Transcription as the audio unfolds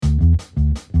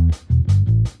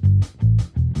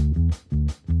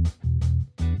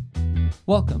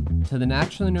Welcome to the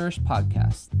Naturally Nourished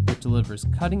podcast that delivers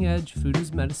cutting-edge food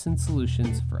as medicine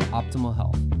solutions for optimal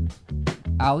health.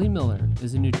 Ali Miller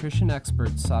is a nutrition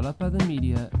expert sought out by the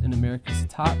media and America's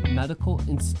top medical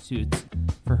institutes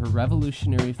for her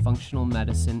revolutionary functional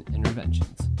medicine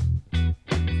interventions.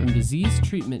 From disease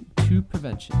treatment to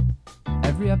prevention,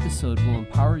 every episode will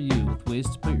empower you with ways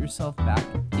to put yourself back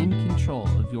in control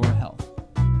of your health.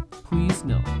 Please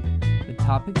note, the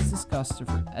topics discussed are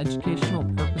for educational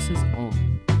purposes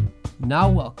only. Now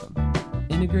welcome,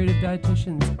 integrative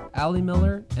dietitians Ali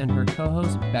Miller and her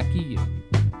co-host Becky Yu.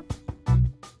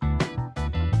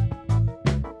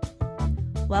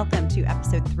 Welcome to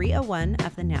episode 301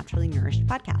 of the Naturally Nourished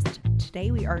podcast.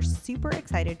 Today we are super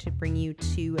excited to bring you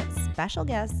two special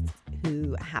guests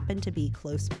who happen to be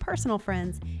close personal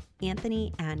friends,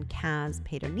 Anthony and Kaz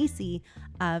Pedonisi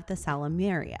of the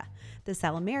Salumeria. The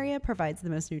Salumeria provides the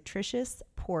most nutritious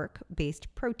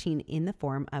pork-based protein in the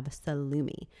form of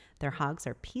salumi. Their hogs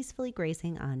are peacefully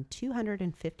grazing on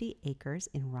 250 acres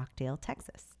in Rockdale,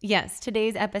 Texas. Yes,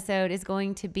 today's episode is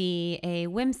going to be a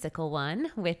whimsical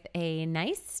one with a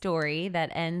nice story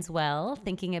that ends well,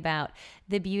 thinking about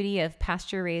the beauty of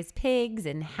pasture-raised pigs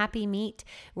and happy meat.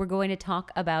 We're going to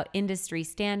talk about industry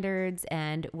standards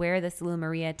and where the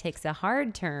Salumeria takes a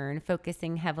hard turn,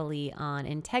 focusing heavily on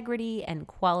integrity and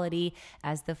quality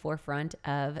as the forefront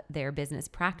of their business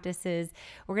practices.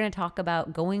 We're going to talk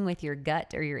about going with your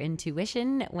gut or your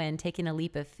intuition when taking a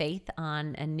leap of faith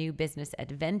on a new business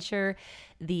adventure,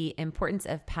 the importance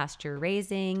of pasture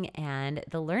raising, and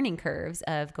the learning curves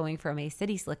of going from a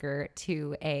city slicker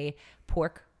to a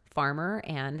pork farmer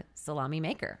and salami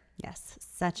maker. Yes,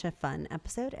 such a fun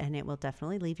episode, and it will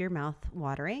definitely leave your mouth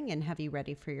watering and have you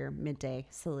ready for your midday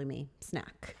salumi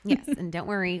snack. Yes, and don't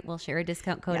worry, we'll share a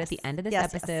discount code at the end of this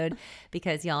episode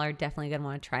because y'all are definitely going to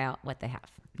want to try out what they have.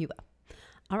 You will.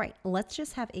 All right, let's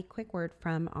just have a quick word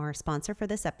from our sponsor for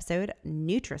this episode,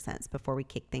 NutriSense, before we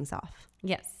kick things off.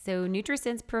 Yes, so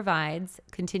NutriSense provides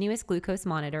continuous glucose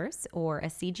monitors, or a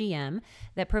CGM,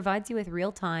 that provides you with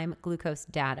real-time glucose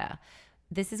data.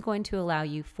 This is going to allow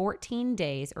you 14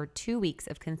 days or 2 weeks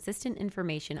of consistent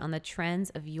information on the trends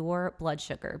of your blood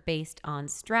sugar based on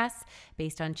stress,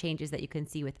 based on changes that you can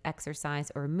see with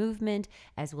exercise or movement,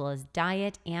 as well as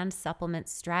diet and supplement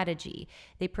strategy.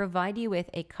 They provide you with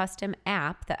a custom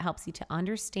app that helps you to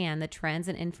understand the trends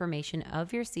and information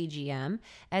of your CGM,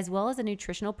 as well as a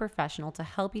nutritional professional to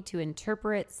help you to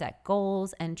interpret, set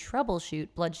goals, and troubleshoot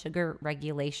blood sugar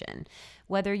regulation.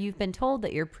 Whether you've been told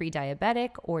that you're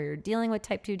pre-diabetic or you're dealing with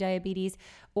type 2 diabetes,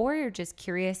 or you're just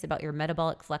curious about your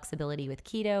metabolic flexibility with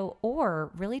keto,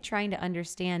 or really trying to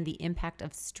understand the impact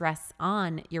of stress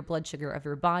on your blood sugar of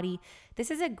your body, this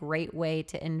is a great way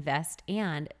to invest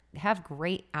and have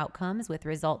great outcomes with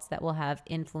results that will have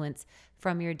influence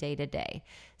from your day to day.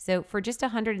 So for just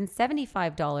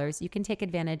 $175, you can take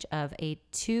advantage of a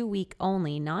 2-week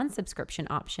only non-subscription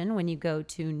option when you go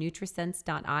to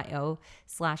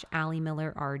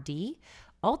nutrisense.io/AliMillerRD.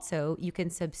 Also, you can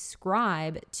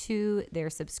subscribe to their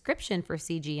subscription for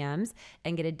CGMs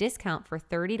and get a discount for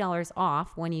 $30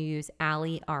 off when you use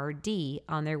AliRD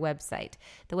on their website.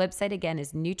 The website again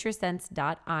is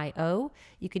nutrisense.io.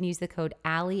 You can use the code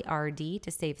AliRD to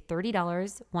save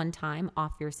 $30 one time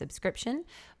off your subscription,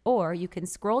 or you can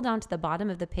scroll down to the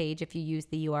bottom of the page if you use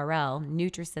the URL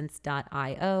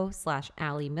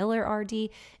nutrisense.io/AliMillerRD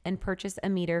and purchase a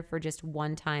meter for just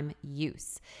one-time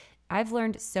use. I've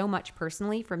learned so much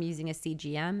personally from using a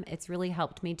CGM. It's really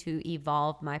helped me to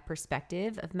evolve my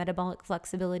perspective of metabolic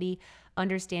flexibility,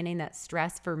 understanding that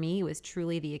stress for me was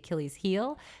truly the Achilles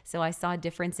heel. So I saw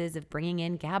differences of bringing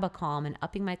in GABA Calm and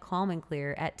upping my Calm and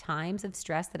Clear at times of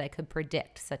stress that I could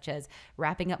predict, such as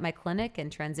wrapping up my clinic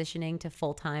and transitioning to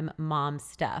full-time mom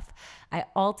stuff. I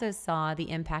also saw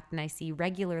the impact, and I see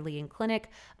regularly in clinic,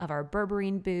 of our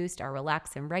berberine boost, our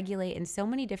relax and regulate, and so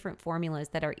many different formulas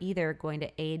that are either going to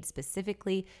aid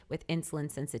specifically with insulin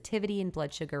sensitivity and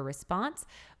blood sugar response,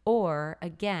 or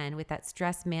again, with that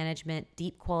stress management,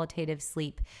 deep qualitative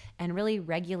sleep, and really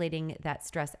regulating that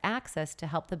stress axis to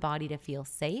help the body to feel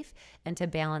safe and to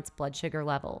balance blood sugar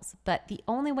levels. But the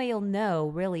only way you'll know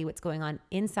really what's going on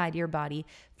inside your body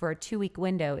for a 2-week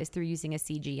window is through using a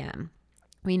CGM.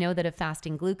 We know that a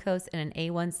fasting glucose and an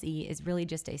A1C is really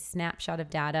just a snapshot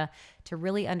of data to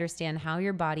really understand how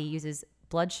your body uses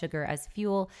blood sugar as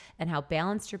fuel and how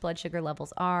balanced your blood sugar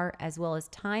levels are, as well as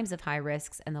times of high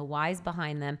risks and the whys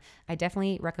behind them. I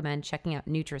definitely recommend checking out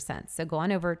NutriSense. So go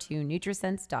on over to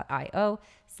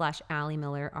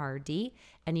nutrisense.io/AliMillerRD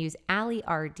and use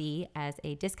AliRD as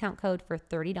a discount code for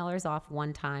 $30 off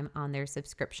one time on their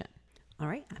subscription. All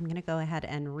right, I'm going to go ahead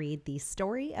and read the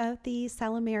story of the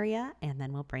Salumeria, and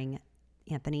then we'll bring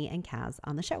Anthony and Kaz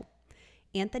on the show.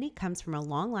 Anthony comes from a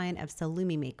long line of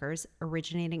salumi makers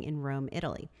originating in Rome,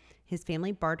 Italy. His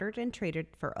family bartered and traded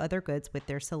for other goods with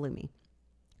their salumi.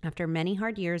 After many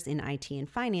hard years in IT and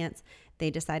finance,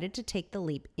 they decided to take the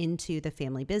leap into the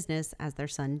family business as their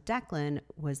son Declan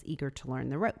was eager to learn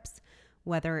the ropes.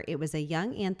 Whether it was a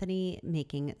young Anthony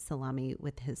making salami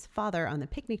with his father on the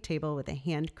picnic table with a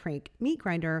hand crank meat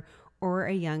grinder, or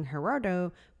a young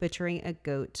Gerardo butchering a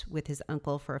goat with his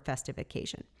uncle for a festive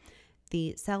occasion.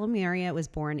 The Salumeria was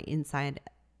born inside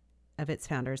of its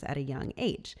founders at a young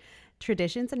age.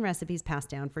 Traditions and recipes passed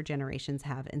down for generations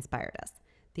have inspired us.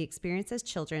 The experience as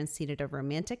children seeded a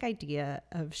romantic idea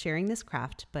of sharing this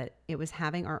craft, but it was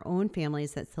having our own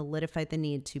families that solidified the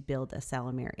need to build a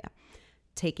Salumeria.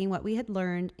 Taking what we had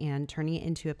learned and turning it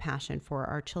into a passion for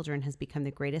our children has become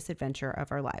the greatest adventure of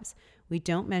our lives. We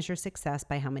don't measure success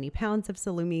by how many pounds of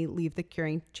salumi leave the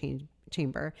curing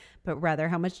chamber, but rather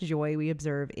how much joy we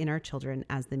observe in our children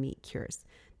as the meat cures.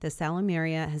 The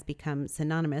Salumeria has become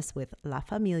synonymous with La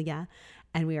Familia,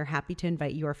 and we are happy to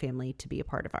invite your family to be a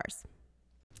part of ours.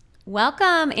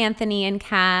 Welcome, Anthony and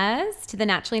Kaz, to the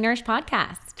Naturally Nourished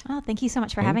podcast. Oh, thank you so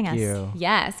much for having us. Thank you.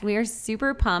 Yes, we are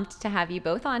super pumped to have you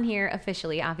both on here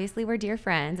officially. Obviously, we're dear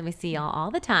friends and we see y'all all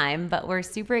the time, but we're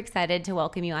super excited to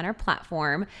welcome you on our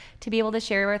platform to be able to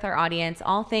share with our audience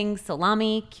all things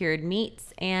salami, cured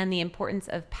meats, and the importance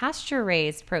of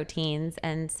pasture-raised proteins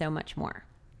and so much more.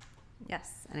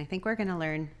 Yes, and I think we're going to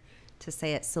learn to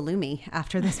say it salumi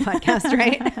after this podcast,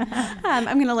 right?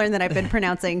 I'm going to learn that I've been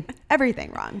pronouncing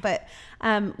everything wrong. But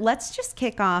let's just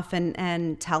kick off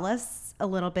and tell us a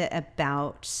little bit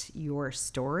about your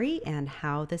story and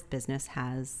how this business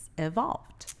has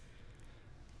evolved.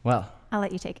 Well, I'll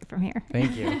let you take it from here.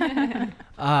 thank you.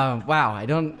 Wow,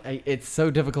 it's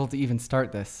so difficult to even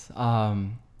start this.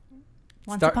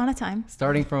 Once upon a time.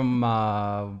 Starting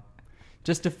from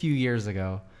just a few years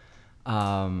ago,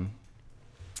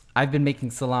 I've been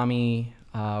making salami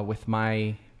with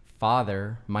my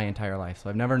father my entire life. So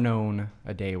I've never known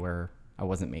a day where I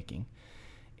wasn't making.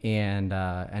 And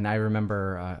I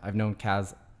remember I've known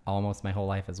Kaz almost my whole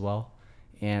life as well.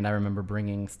 And I remember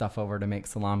bringing stuff over to make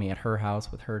salami at her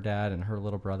house with her dad and her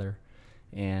little brother.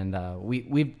 And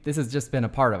this has just been a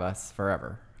part of us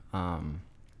forever.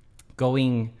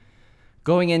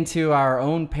 Going into our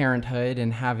own parenthood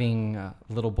and having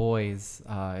little boys,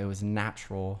 it was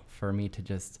natural for me to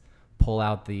just pull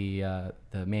out the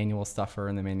manual stuffer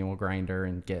and the manual grinder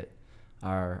and get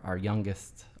our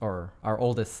youngest, or our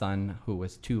oldest son, who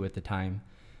was 2 at the time,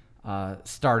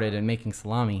 started in making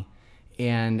salami.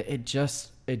 And it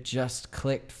just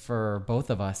clicked for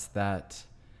both of us that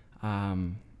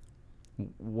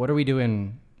what are we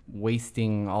doing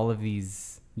wasting all of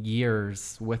these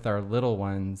years with our little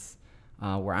ones,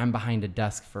 where I'm behind a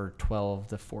desk for 12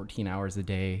 to 14 hours a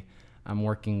day. I'm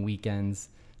working weekends.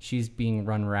 She's being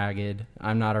run ragged.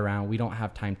 I'm not around. We don't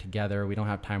have time together. We don't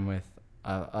have time with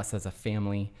us as a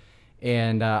family.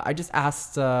 And I just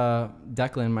asked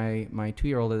Declan, my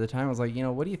 2-year-old at the time, I was like,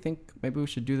 what do you think? Maybe we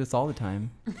should do this all the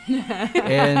time.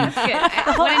 And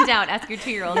Good. When in doubt, ask your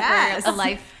 2-year-old Yes. for a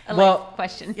life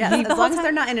question. Yes, as long as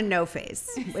they're not in a no phase.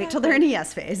 Wait till they're in a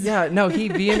yes phase. yeah, no, he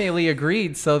vehemently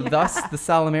agreed. So thus the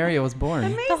Salumeria was born.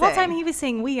 Amazing. The whole time he was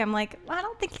saying we, I'm like, I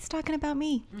don't think he's talking about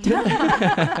me.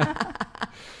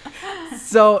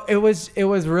 So it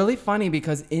was really funny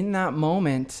because in that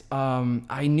moment,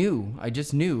 I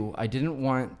just knew I didn't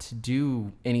want to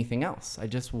do anything else. I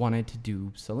just wanted to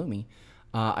do salumi.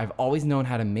 I've always known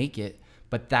how to make it,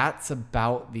 but that's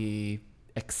about the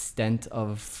extent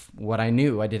of what I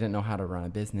knew. I didn't know how to run a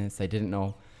business. I didn't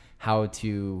know how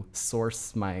to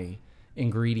source my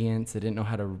ingredients. I didn't know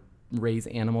how to raise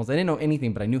animals. I didn't know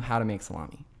anything, but I knew how to make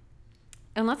salami.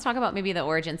 And let's talk about maybe the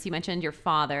origins. You mentioned your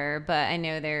father, but I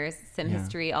know there's some Yeah.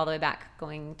 history all the way back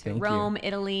going to Thank Rome, you.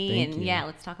 Italy. Thank And you. yeah,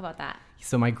 let's talk about that.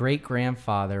 So my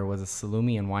great-grandfather was a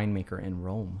salumi and winemaker in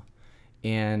Rome.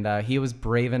 And he was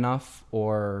brave enough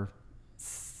or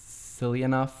silly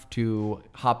enough to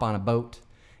hop on a boat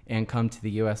and come to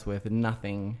the U.S. with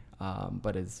nothing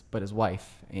but his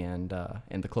wife and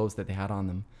the clothes that they had on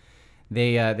them.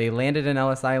 They landed in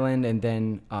Ellis Island, and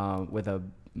then with a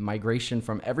migration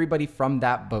from everybody from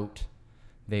that boat,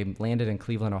 they landed in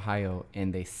Cleveland, Ohio,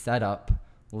 and they set up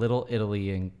Little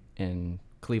Italy in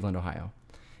Cleveland, Ohio.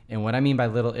 And what I mean by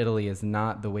Little Italy is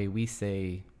not the way we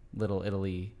say Little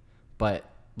Italy, but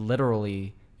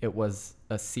literally it was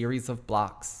a series of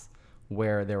blocks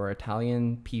where there were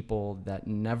Italian people that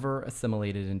never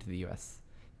assimilated into the U.S.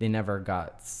 They never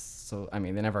got,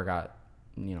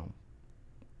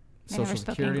 Social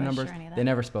Security English numbers. or any of that. They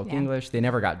never spoke Yeah. English. They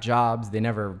never got jobs. They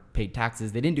never paid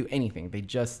taxes. They didn't do anything. They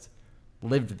just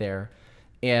lived there.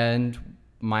 And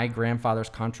my grandfather's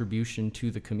contribution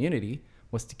to the community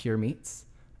was to cure meats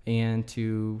and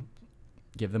to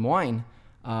give them wine.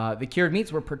 The cured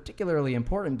meats were particularly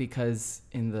important because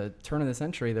in the turn of the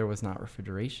century, there was not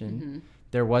refrigeration.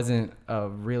 There wasn't a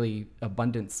really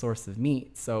abundant source of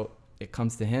meat. So it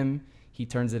comes to him. He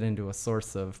turns it into a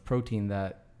source of protein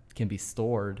that can be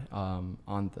stored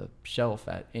on the shelf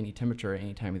at any temperature at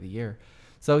any time of the year.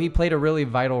 So he played a really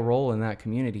vital role in that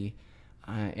community.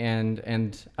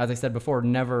 And as I said before,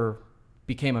 never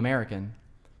became American.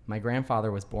 My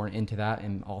grandfather was born into that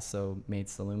and also made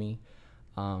salumi.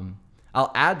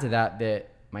 I'll add to that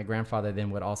my grandfather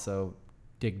then would also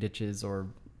dig ditches or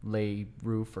lay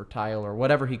roof or tile or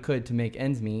whatever he could to make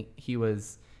ends meet. He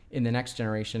was, in the next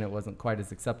generation, it wasn't quite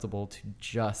as acceptable to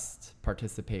just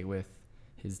participate with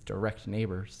his direct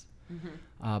neighbors.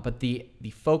 But the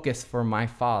focus for my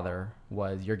father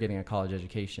was, you're getting a college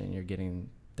education, you're getting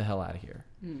the hell out of here.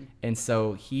 And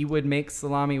so he would make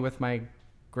salami with my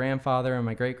grandfather and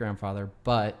my great-grandfather,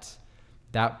 but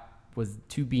that was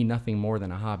to be nothing more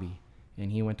than a hobby. And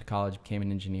he went to college, became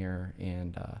an engineer,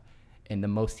 and the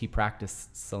most he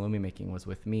practiced salumi making was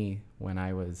with me when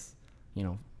I was,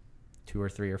 2 or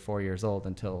 3 or 4 years old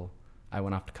until I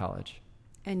went off to college.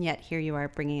 And yet here you are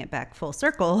bringing it back full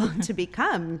circle to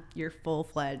become your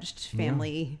full-fledged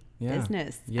family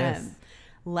business. Yes.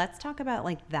 Let's talk about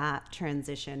like that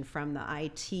transition from the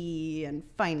IT and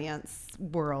finance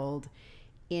world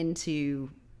into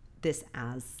this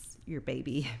as your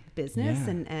baby business,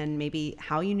 and maybe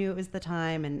how you knew it was the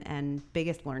time and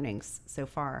biggest learnings so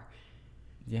far.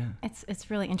 Yeah. It's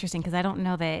really interesting because I don't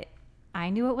know that I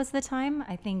knew it was the time.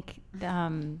 I think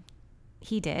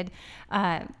he did.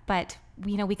 But,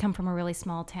 we come from a really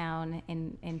small town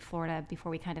in Florida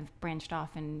before we kind of branched off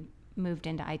and moved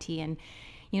into IT. And,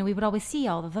 we would always see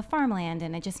all of the farmland,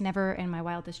 and I just never in my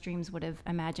wildest dreams would have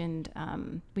imagined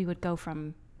we would go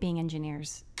from being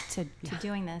engineers to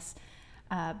doing this.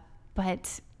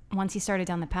 But once he started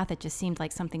down the path, it just seemed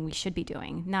like something we should be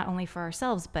doing, not only for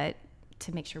ourselves, but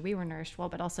to make sure we were nourished well,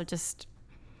 but also just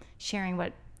sharing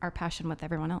our passion with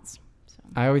everyone else. So.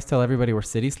 I always tell everybody we're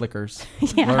city slickers,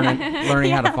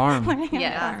 learning how to farm.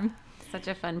 Such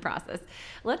a fun process.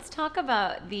 Let's talk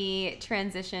about the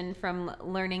transition from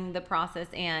learning the process,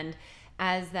 and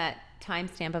as that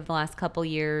timestamp of the last couple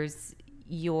years,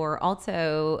 you're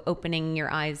also opening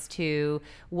your eyes to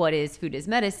what is food as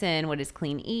medicine, what is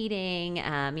clean eating,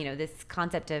 this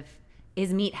concept of,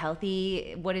 is meat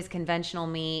healthy? What is conventional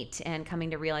meat? And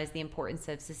coming to realize the importance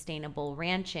of sustainable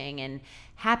ranching and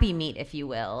happy meat, if you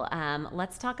will.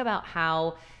 Let's talk about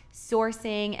how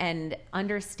sourcing and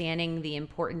understanding the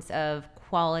importance of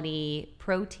quality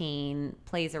protein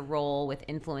plays a role with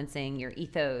influencing your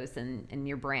ethos and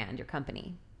your brand, your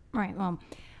company. Right. Well,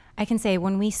 I can say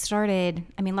when we started,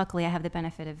 luckily I have the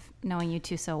benefit of knowing you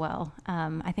two so well.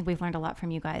 I think we've learned a lot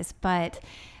from you guys. But,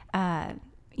 when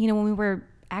we were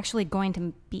actually going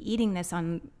to be eating this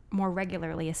on more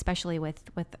regularly, especially with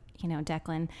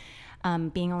Declan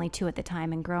being only 2 at the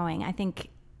time and growing, I think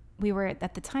we were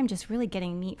at the time just really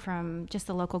getting meat from just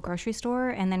the local grocery store,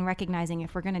 and then recognizing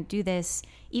if we're going to do this,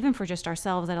 even for just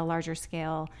ourselves at a larger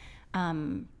scale,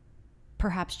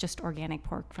 perhaps just organic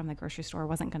pork from the grocery store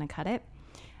wasn't going to cut it.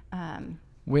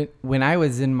 When I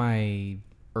was in my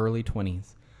early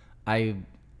 20s, I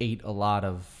ate a lot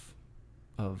of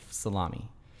salami.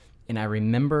 And I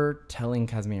remember telling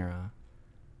Kazmira,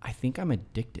 I think I'm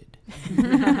addicted.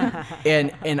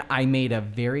 and I made a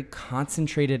very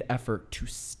concentrated effort to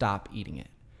stop eating it.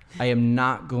 I am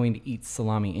not going to eat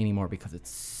salami anymore because it's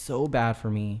so bad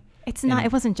for me. It's not.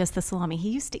 It wasn't just the salami.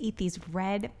 He used to eat these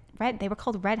red. They were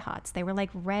called Red Hots. They were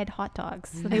like red hot dogs.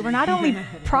 So they were not only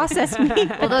processed meat.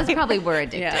 Well, those probably were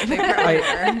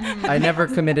addictive. I never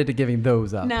committed to giving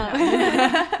those up. No.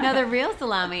 No, the real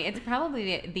salami, it's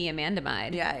probably the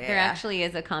amandamide. Yeah. There actually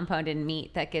is a compound in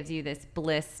meat that gives you this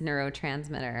bliss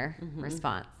neurotransmitter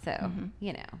response. So, And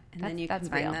then you that's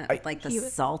combine real. that with the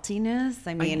saltiness.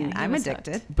 I'm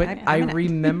addicted. But I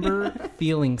remember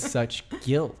feeling such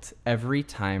guilt every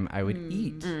time I would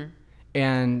eat.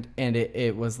 And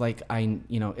it was like,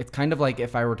 it's kind of like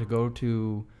if I were to go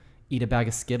to eat a bag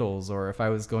of Skittles, or if I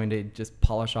was going to just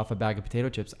polish off a bag of potato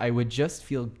chips, I would just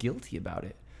feel guilty about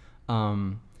it.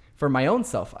 For my own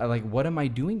self, what am I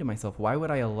doing to myself? Why would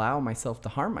I allow myself to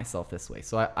harm myself this way?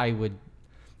 So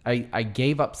I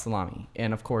gave up salami.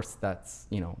 And of course that's,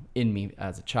 in me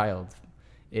as a child.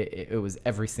 It was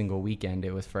every single weekend.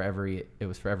 It was for every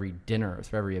dinner. It was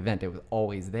for every event. It was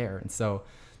always there. And so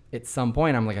at some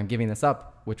point I'm like, I'm giving this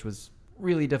up, which was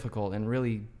really difficult and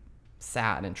really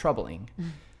sad and troubling.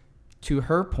 To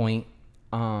her point,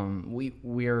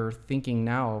 we're thinking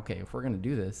now, okay, if we're going to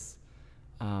do this,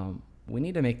 we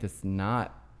need to make this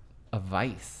not a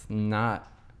vice, not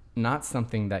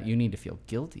something that you need to feel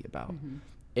guilty about.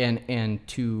 And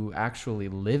to actually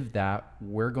live that,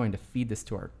 we're going to feed this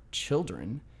to our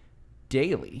children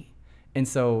daily. And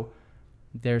so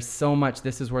there's so much,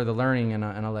 this is where the learning, and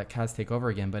I'll let Kaz take over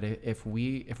again, but if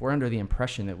we're under the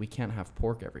impression that we can't have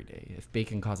pork every day, if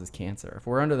bacon causes cancer, if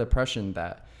we're under the impression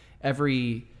that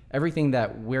everything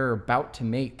that we're about to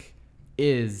make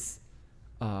is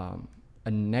a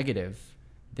negative,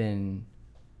 then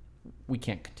we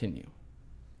can't continue.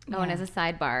 Oh, and as a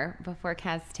sidebar, before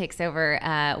Kaz takes over,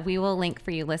 we will link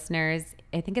for you listeners,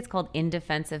 I think it's called In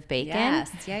Defense of Bacon.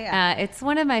 Yes. Yeah. It's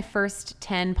one of my first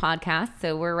 10 podcasts.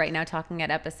 So we're right now talking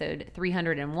at episode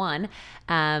 301.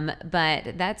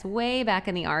 But that's way back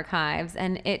in the archives.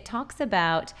 And it talks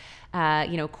about,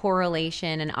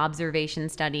 correlation and observation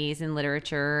studies in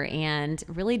literature, and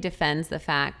really defends the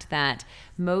fact that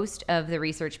most of the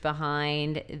research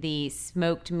behind the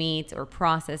smoked meats or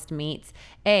processed meats,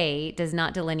 does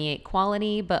not delineate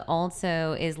quality, but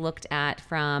also is looked at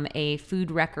from a food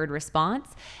record response.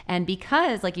 And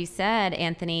because, like you said,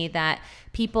 Anthony, that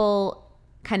people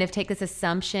kind of take this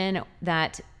assumption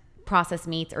that processed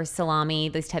meats or salami,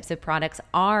 those types of products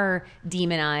are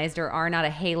demonized or are not a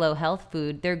halo health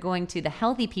food, the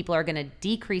healthy people are going to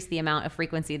decrease the amount of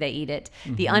frequency they eat it.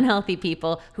 The unhealthy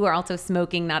people who are also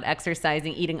smoking, not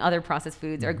exercising, eating other processed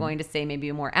foods are going to say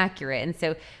maybe more accurate. And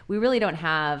so we really don't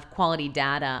have quality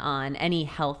data on any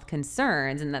health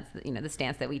concerns. And that's, the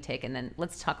stance that we take. And then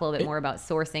let's talk a little bit more about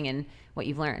sourcing and what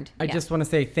you've learned. I just want to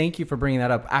say thank you for bringing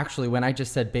that up. Actually, when I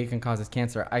just said bacon causes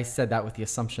cancer, I said that with the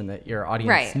assumption that your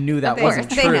audience knew that wasn't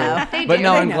They true. know. But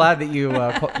no, I'm glad that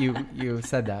you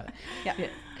said that. Yeah.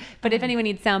 But if anyone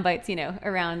needs sound bites,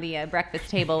 around the breakfast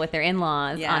table with their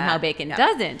in-laws Yeah. on how bacon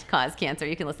doesn't cause cancer,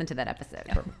 you can listen to that episode.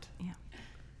 Perfect. Yeah.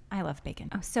 I love bacon.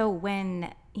 So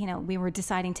when, we were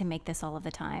deciding to make this all of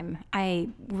the time, I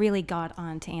really got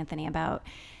on to Anthony about,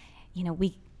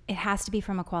 it has to be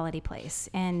from a quality place,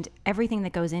 and everything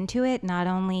that goes into it, not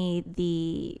only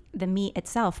the meat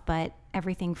itself, but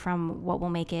everything from what will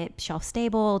make it shelf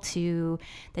stable to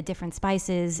the different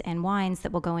spices and wines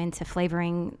that will go into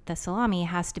flavoring the salami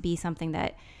has to be something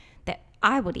that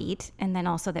I would eat, and then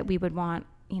also that we would want,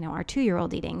 our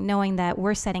 2-year-old eating, knowing that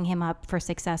we're setting him up for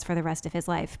success for the rest of his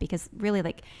life. Because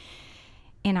really,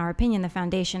 in our opinion, the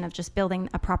foundation of just building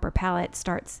a proper palate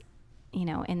starts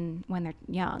when they're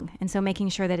young. And so making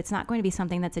sure that it's not going to be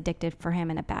something that's addictive for him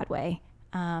in a bad way,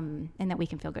 and that we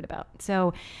can feel good about.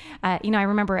 So, I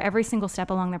remember every single step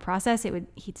along the process,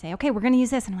 he'd say, okay, we're going to use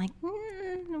this. And I'm like,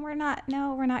 we're not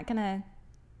going to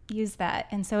use that.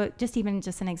 And so just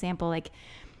an example,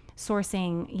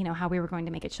 sourcing, how we were going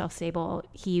to make it shelf stable,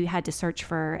 he had to search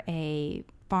for a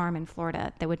farm in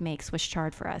Florida that would make Swiss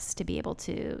chard for us to be able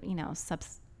to,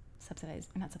 subsidize,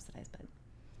 or not subsidize, but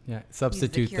Yeah,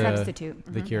 substitute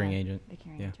the curing agent. The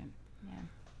curing agent. Yeah.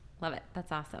 Love it.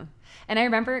 That's awesome. And I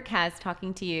remember Kaz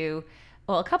talking to you,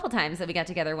 a couple times that we got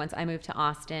together once I moved to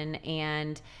Austin,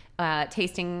 and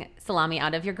tasting salami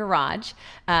out of your garage.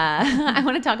 I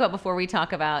want to talk about, before we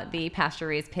talk about the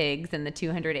pasture-raised pigs and the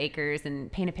 200 acres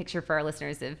and paint a picture for our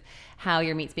listeners of how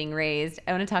your meat's being raised,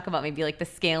 I want to talk about maybe the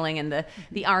scaling and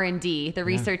the R&D, the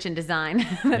research and design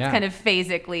that's kind of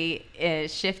phasically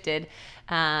shifted.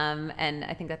 And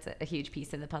I think that's a huge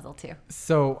piece of the puzzle too.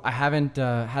 So I haven't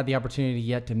had the opportunity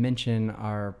yet to mention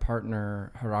our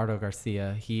partner, Gerardo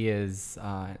Garcia. He is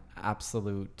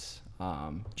absolute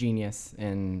genius,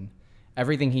 and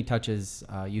everything he touches,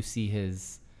 you see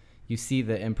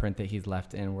the imprint that he's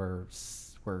left, and we're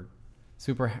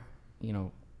super,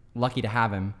 lucky to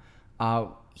have him.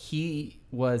 He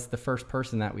was the first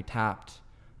person that we tapped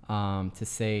to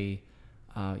say,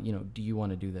 do you want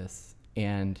to do this?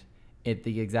 And at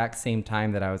the exact same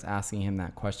time that I was asking him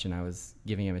that question, I was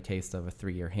giving him a taste of a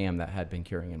 3-year ham that had been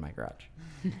curing in my garage.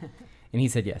 And he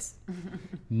said yes.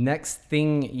 Next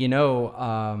thing you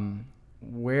know,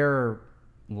 we're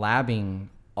labbing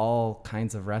all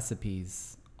kinds of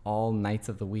recipes all nights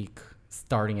of the week,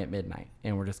 starting at midnight.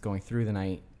 And we're just going through the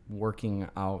night, working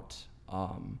out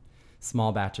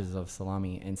small batches of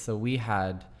salami. And so we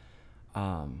had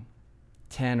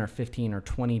 10 or 15 or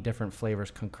 20 different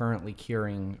flavors concurrently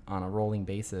curing on a rolling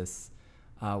basis,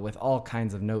 with all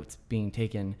kinds of notes being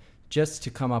taken just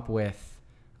to come up with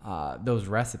those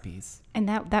recipes. And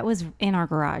that was in our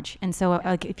garage. And so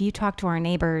like, if you talk to our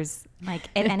neighbors, like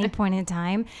at any point in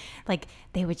time, like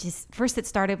they would just, first it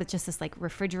started with just this like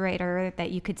refrigerator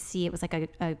that you could see. It was like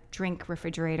a drink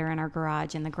refrigerator in our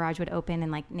garage, and the garage would open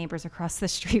and like neighbors across the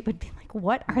street would be like,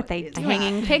 what are they doing?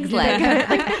 Hanging pig's leg.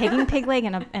 Like a hanging pig leg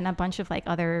and a bunch of like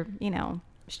other,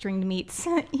 stringed meats,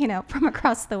 from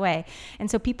across the way.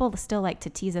 And so people still like to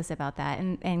tease us about that.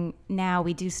 And now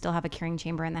we do still have a curing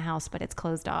chamber in the house, but it's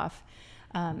closed off.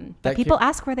 But people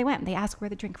ask where they went. They ask where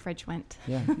the drink fridge went.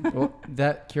 Yeah. Well,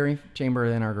 that curing chamber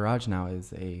in our garage now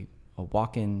is a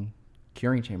walk-in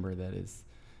curing chamber that is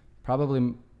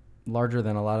probably larger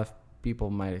than a lot of people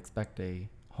might expect a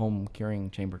home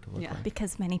curing chamber to look like.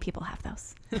 Because many people have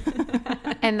those.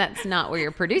 And that's not where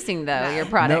you're producing, though, your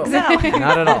products. No,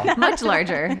 not at all. Much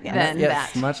larger than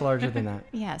Yes, that. much larger than that.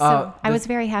 Yeah, so I was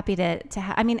very happy to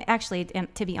have, I mean, actually,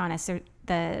 to be honest,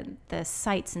 the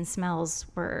sights and smells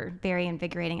were very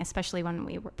invigorating, especially when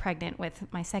we were pregnant with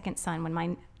my second son, when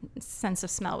my sense of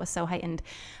smell was so heightened.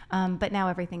 But now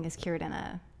everything is cured in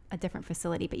a different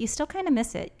facility, but you still kind of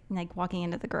miss it, like walking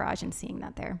into the garage and seeing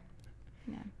that there.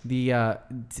 Yeah.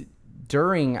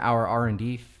 During our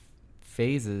R&D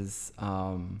phases,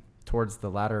 towards the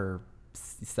latter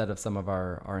set of some of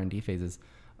our R&D phases,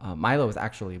 Milo was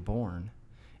actually born,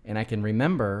 and I can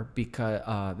remember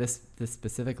because this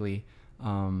specifically,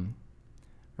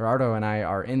 Gerardo and I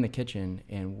are in the kitchen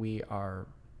and we are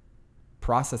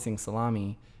processing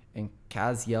salami, and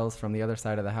Kaz yells from the other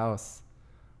side of the house,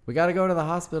 "We got to go to the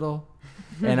hospital."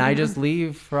 And I just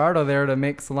leave Gerardo there to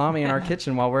make salami in our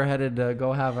kitchen while we're headed to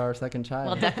go have our second child.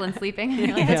 While Declan's sleeping.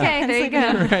 You're like, okay, there you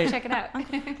go. Right. Check it out.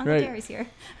 Uncle Right. Gary's here.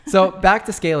 So back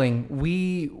to scaling,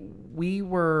 we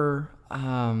were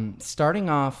starting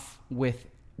off with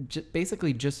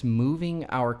basically just moving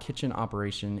our kitchen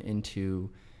operation into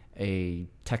a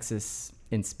Texas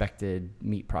inspected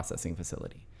meat processing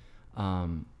facility.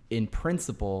 In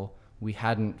principle, we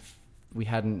hadn't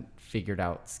figured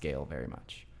out scale very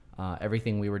much.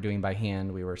 Everything we were doing by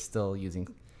hand, we were still using,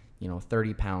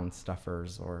 30-pound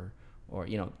stuffers or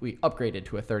we upgraded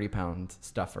to a 30-pound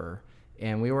stuffer,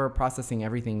 and we were processing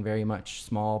everything very much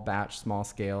small batch, small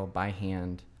scale, by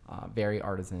hand, very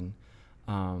artisan.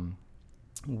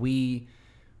 We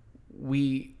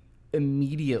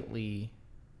immediately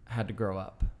had to grow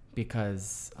up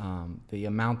because the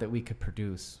amount that we could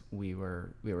produce, we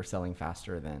were selling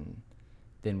faster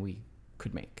than we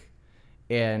could make.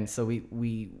 And so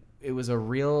it was a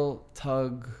real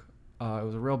tug, it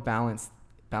was a real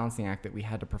balancing act that we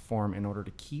had to perform in order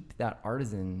to keep that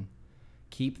artisan,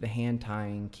 keep the hand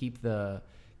tying, keep the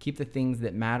things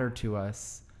that matter to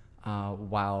us,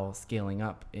 while scaling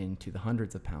up into the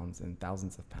hundreds of pounds and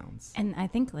thousands of pounds. And I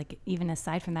think like even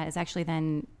aside from that is actually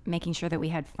then making sure that we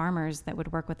had farmers that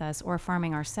would work with us or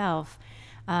farming ourselves,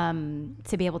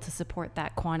 to be able to support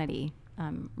that quantity.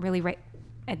 Really right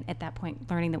at that point,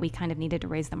 learning that we kind of needed to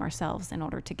raise them ourselves in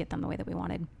order to get them the way that we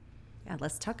wanted. Yeah,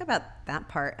 let's talk about that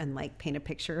part and like paint a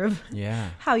picture of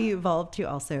how you evolved to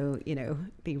also,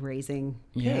 be raising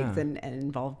pigs and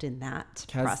involved in that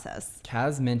process.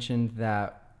 Kaz mentioned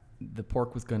that the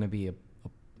pork was going to be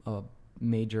a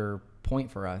major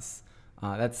point for us.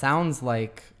 That sounds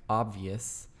like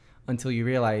obvious until you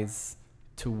realize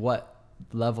to what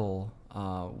level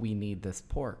we need this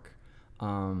pork.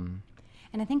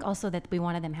 And I think also that we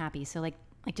wanted them happy. So like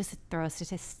just to throw a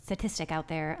statistic out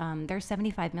there, there's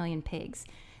 75 million pigs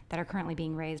that are currently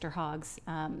being raised, or hogs,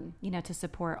 to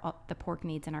support the pork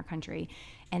needs in our country.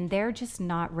 And they're just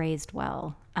not raised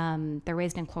well. They're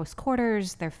raised in close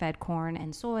quarters. They're fed corn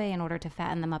and soy in order to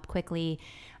fatten them up quickly.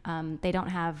 They don't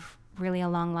have really a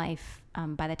long life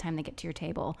by the time they get to your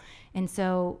table. And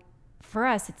so for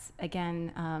us, it's,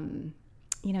 again,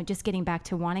 just getting back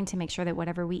to wanting to make sure that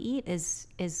whatever we eat is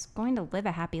going to live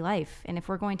a happy life. And if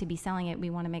we're going to be selling it, we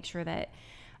want to make sure that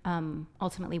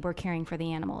ultimately we're caring for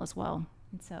the animal as well.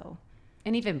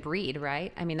 And even breed,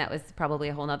 right? I mean, that was probably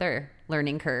a whole nother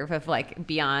learning curve of like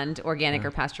beyond organic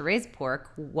or pasture raised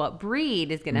pork, what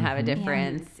breed is going to have a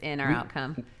difference in our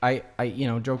outcome. I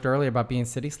joked earlier about being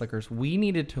city slickers. We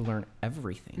needed to learn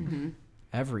everything.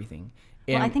 Everything.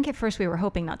 Well, I think at first we were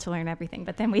hoping not to learn everything,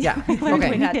 but then we learned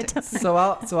okay. we needed to. So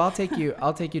I'll take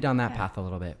you down that path a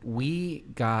little bit. We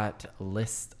got a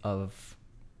list of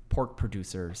pork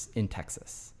producers in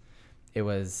Texas. It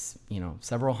was,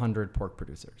 several hundred pork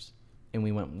producers, and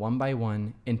we went one by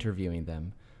one interviewing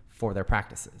them for their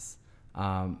practices.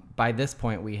 By this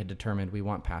point, we had determined we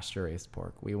want pasture-raised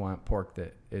pork. We want pork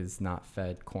that is not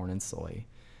fed corn and soy.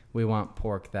 We want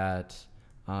pork that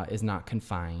is not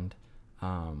confined.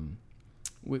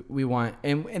 We want,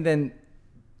 and then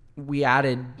we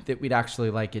added that we'd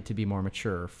actually like it to be more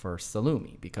mature for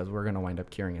salumi because we're going to wind up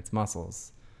curing its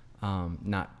muscles,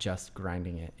 not just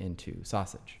grinding it into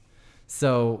sausage.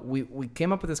 So we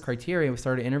came up with this criteria. We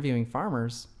started interviewing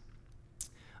farmers.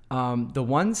 The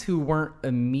ones who weren't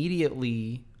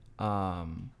immediately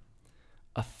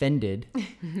offended,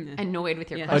 Annoyed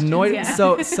with your questions. annoyed.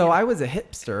 Yeah. So I was a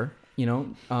hipster.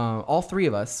 All three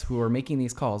of us who are making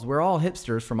these calls, we're all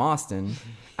hipsters from Austin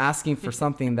asking for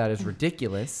something that is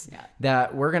ridiculous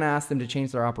that we're going to ask them to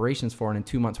change their operations for. And in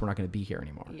 2 months, we're not going to be here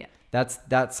anymore. Yeah.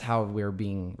 That's how we're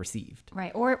being received.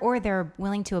 Right. Or they're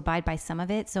willing to abide by some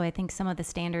of it. So I think some of the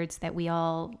standards that we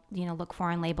all, look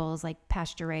for on labels like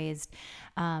pasture raised,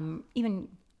 even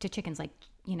to chickens, like,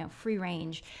 free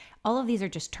range, all of these are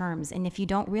just terms. And if you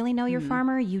don't really know your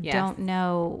farmer, you don't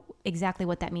know exactly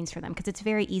what that means for them because it's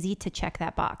very easy to check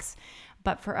that box.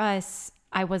 But for us,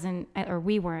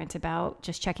 we weren't about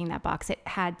just checking that box. It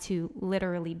had to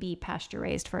literally be pasture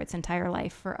raised for its entire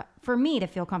life for me to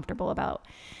feel comfortable about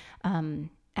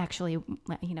actually,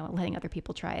 letting other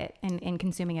people try it and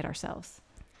consuming it ourselves.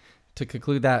 To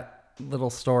conclude that little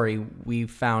story, we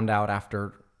found out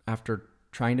after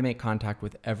trying to make contact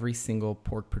with every single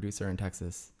pork producer in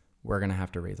Texas, we're going to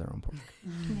have to raise our own pork.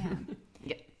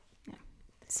 Yeah.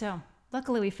 So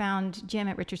luckily we found Jim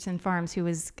at Richardson Farms, who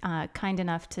was kind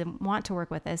enough to want to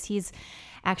work with us. He's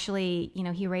actually,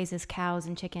 he raises cows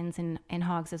and chickens and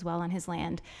hogs as well on his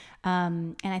land.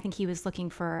 And I think he was looking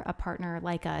for a partner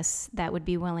like us that would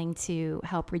be willing to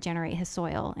help regenerate his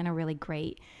soil in a really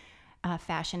great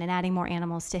fashion. And adding more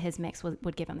animals to his mix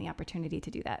would give him the opportunity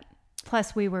to do that.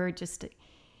 Plus, we were just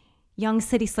young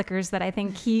city slickers that I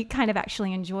think he kind of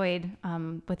actually enjoyed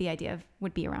with the idea of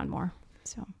would be around more.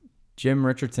 So Jim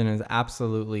Richardson is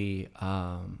absolutely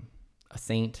a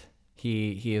saint.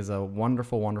 He is a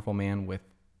wonderful, wonderful man with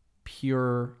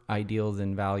pure ideals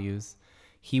and values.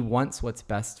 He wants what's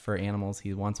best for animals.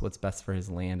 He wants what's best for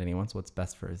his land, and he wants what's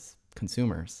best for his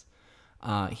consumers.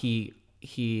 He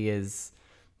is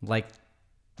like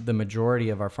the majority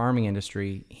of our farming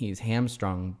industry. He's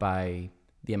hamstrung by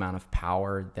the amount of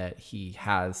power that he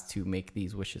has to make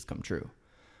these wishes come true.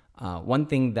 One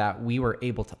thing that we were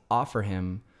able to offer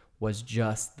him was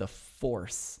just the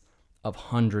force of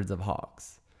hundreds of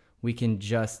hogs. We can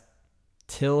just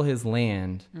till his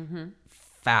land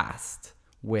fast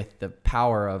with the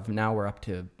power of, now we're up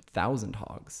to 1,000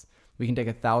 hogs. We can take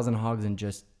 1,000 hogs and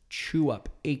just chew up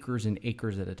acres and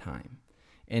acres at a time.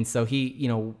 And so he,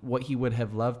 what he would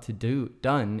have loved to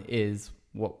done is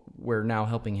what we're now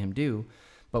helping him do.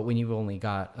 But when you've only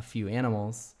got a few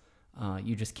animals,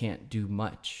 you just can't do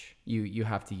much. You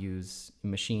have to use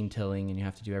machine tilling, and you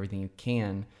have to do everything you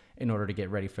can in order to get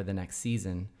ready for the next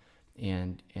season.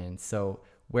 And so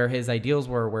where his ideals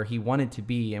were, where he wanted to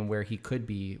be and where he could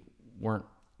be, weren't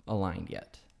aligned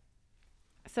yet.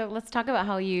 So let's talk about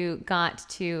how you got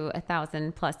to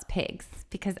 1,000 plus pigs,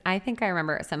 because I think I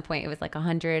remember at some point it was like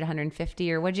 100,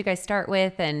 150, or what did you guys start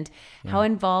with? And how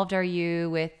involved are you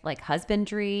with like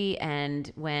husbandry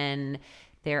and when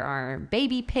there are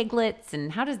baby piglets,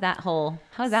 and how's that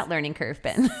learning curve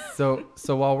been? So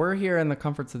while we're here in the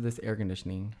comforts of this air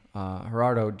conditioning,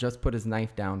 Gerardo just put his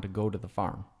knife down to go to the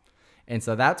farm. And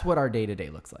so that's what our day-to-day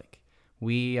looks like.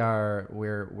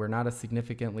 We're not a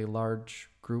significantly large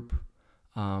group.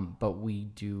 But we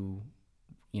do,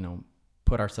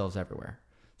 put ourselves everywhere.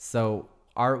 So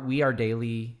we are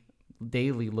daily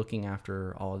looking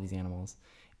after all of these animals.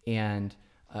 And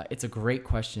it's a great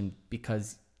question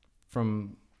because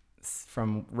from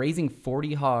raising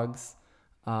 40 hogs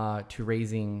to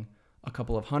raising a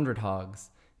couple of hundred hogs,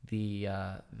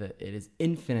 it is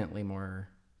infinitely more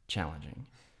challenging.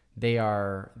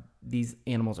 These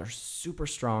animals are super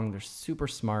strong. They're super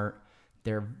smart.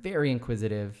 They're very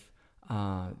inquisitive.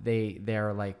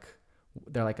 They're like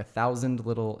 1,000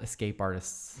 little escape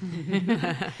artists.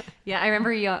 Yeah, I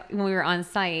remember when we were on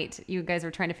site, you guys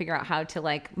were trying to figure out how to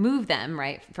like move them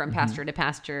right from pasture to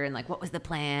pasture, and like what was the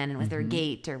plan, and was there a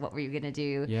gate, or what were you gonna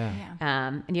do? Yeah.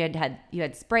 And you had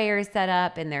sprayers set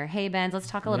up in their hay bins. Let's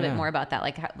talk a little bit more about that,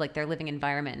 like their living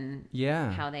environment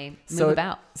and how they move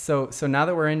about. So now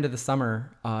that we're into the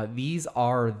summer, these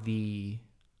are the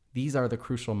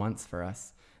crucial months for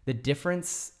us. The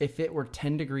difference, if it were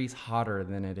 10 degrees hotter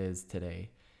than it is today,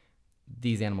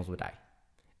 these animals would die.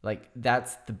 Like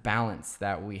that's the balance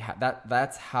that we have.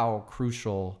 That's how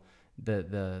crucial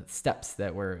the steps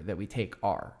that we take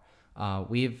are.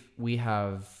 We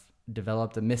have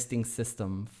developed a misting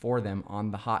system for them on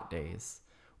the hot days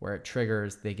where it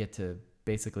triggers. They get to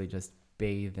basically just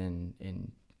bathe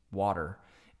in water,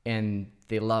 and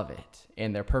they love it,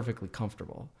 and they're perfectly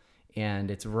comfortable.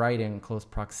 And it's right in close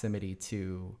proximity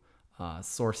to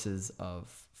sources of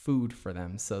food for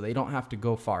them, so they don't have to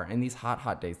go far. In these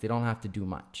hot days, they don't have to do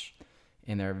much,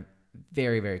 and they're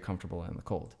very, very comfortable in the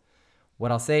cold.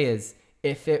 What I'll say is,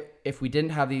 if we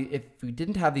didn't have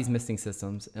these misting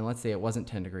systems, and let's say it wasn't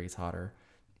 10 degrees hotter,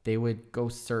 they would go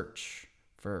search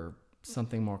for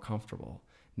something more comfortable.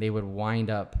 They would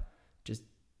wind up just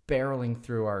barreling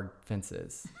through our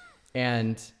fences,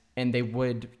 and they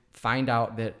would find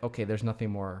out that, okay, there's nothing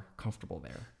more comfortable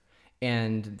there,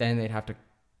 and then they'd have to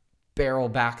barrel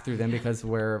back through them because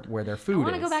where their food is. I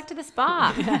want to go back to the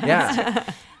spa. Yeah.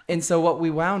 And so what we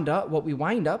wind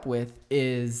up with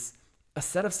is a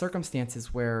set of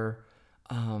circumstances where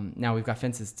now we've got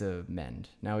fences to mend.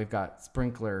 Now we've got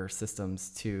sprinkler systems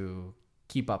to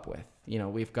keep up with.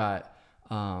 We've got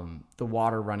the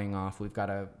water running off. We've got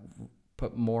to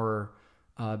put more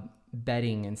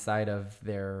bedding inside of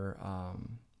their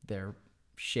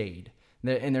shade.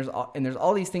 And there's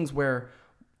all these things where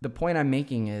the point I'm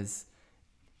making is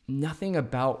nothing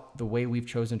about the way we've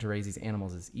chosen to raise these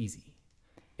animals is easy.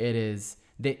 It is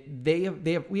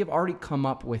we have already come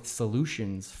up with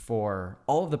solutions for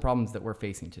all of the problems that we're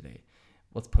facing today.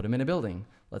 Let's put them in a building.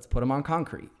 Let's put them on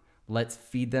concrete. Let's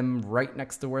feed them right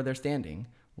next to where they're standing.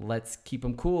 Let's keep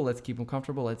them cool. Let's keep them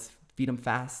comfortable. Let's feed them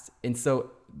fast. And so,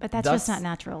 but that's just not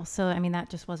natural. So, I mean, that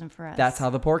just wasn't for us. That's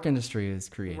how the pork industry is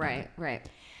created. Right.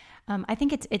 I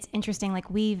think it's interesting. Like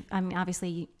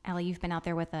obviously, Allie, you've been out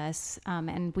there with us,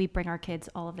 and we bring our kids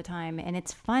all of the time, and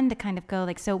it's fun to kind of go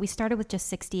like. So we started with just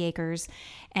 60 acres,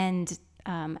 and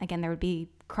again, there would be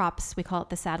crops. We call it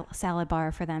the salad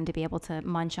bar for them to be able to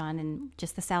munch on, and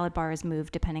just the salad bar is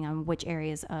moved depending on which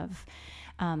areas of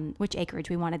which acreage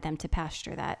we wanted them to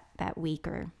pasture that week.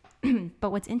 Or,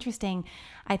 but what's interesting,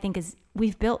 I think, is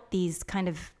we've built these kind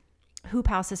of hoop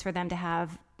houses for them to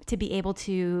be able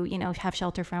to, have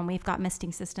shelter from. We've got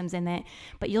misting systems in it,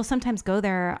 but you'll sometimes go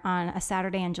there on a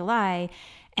Saturday in July,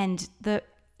 and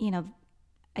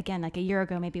again, like a year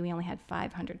ago, maybe we only had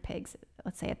 500 pigs,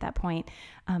 let's say at that point.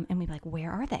 And we'd be like,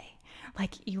 where are they?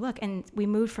 Like you look, and we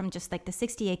moved from just like the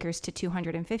 60 acres to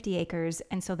 250 acres.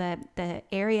 And so the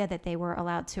area that they were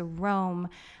allowed to roam,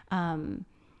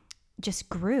 just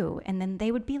grew, and then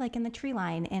they would be like in the tree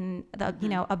line in the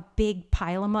a big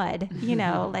pile of mud,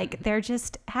 like they're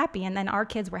just happy, and then our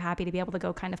kids were happy to be able to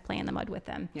go kind of play in the mud with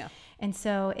them. And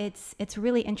so it's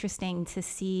really interesting to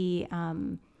see.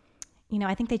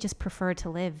 I think they just prefer to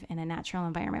live in a natural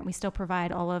environment. We still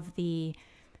provide all of the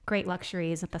great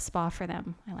luxuries at the spa for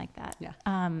them. I like that.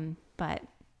 But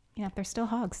they're still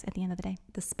hogs at the end of the day.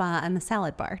 The spa and the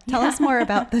salad bar. Tell us more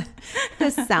about the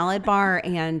salad bar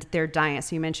and their diet.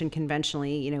 So you mentioned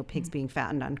conventionally, pigs being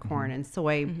fattened on corn and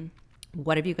soy.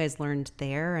 What have you guys learned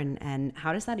there, and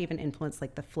how does that even influence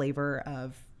like the flavor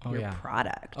of your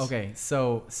product? Okay,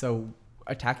 so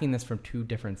attacking this from two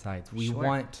different sides. We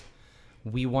want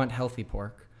healthy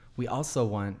pork. We also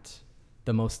want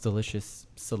the most delicious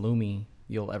salumi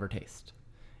you'll ever taste.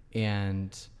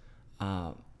 And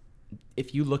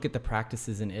if you look at the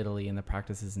practices in Italy and the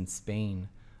practices in Spain,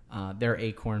 they're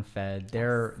acorn fed.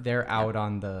 They're out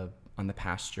on the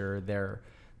pasture.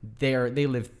 They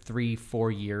live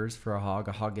 3-4 years for a hog.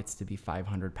 A hog gets to be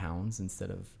 500 pounds instead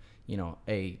of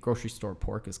a grocery store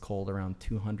pork is culled around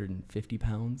 250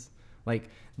 pounds. Like,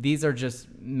 these are just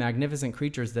magnificent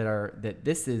creatures that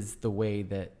this is the way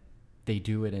that they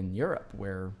do it in Europe,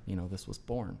 where this was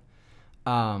born.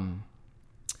 Our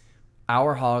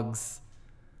hogs,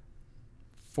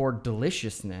 for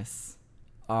deliciousness,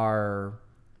 are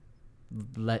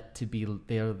let to be,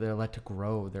 they're let to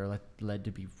grow. They're led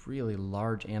to be really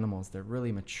large animals. They're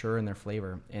really mature in their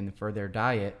flavor. And for their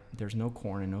diet, there's no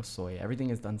corn and no soy. Everything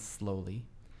is done slowly.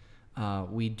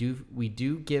 We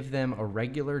do give them a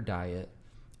regular diet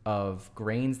of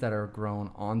grains that are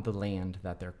grown on the land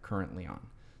that they're currently on.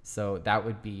 So that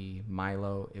would be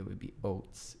milo, it would be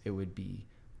oats, it would be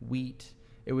wheat,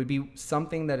 it would be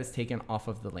something that is taken off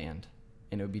of the land,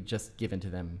 and it would be just given to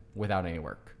them without any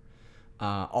work.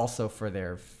 Also, for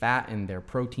their fat and their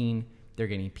protein, they're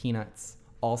getting peanuts.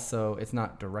 Also, it's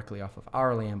not directly off of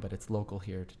our land, but it's local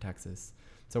here to Texas.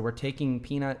 So we're taking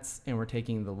peanuts and we're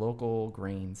taking the local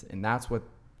grains, and that's what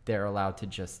they're allowed to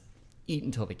just eat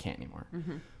until they can't anymore.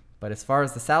 Mm-hmm. But as far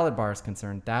as the salad bar is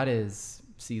concerned, that is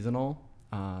seasonal.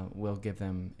 We'll give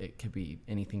them, it could be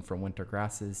anything from winter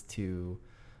grasses to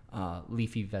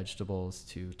leafy vegetables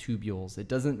to tubules. It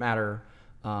doesn't matter.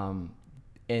 And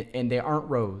they aren't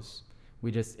rows.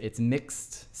 It's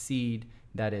mixed seed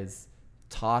that is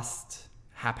tossed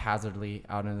haphazardly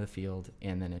out into the field,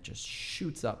 and then it just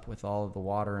shoots up with all of the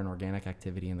water and organic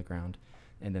activity in the ground,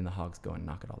 and then the hogs go and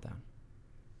knock it all down.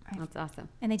 That's awesome.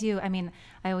 And they do. I mean,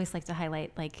 I always like to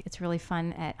highlight, like, it's really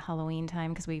fun at Halloween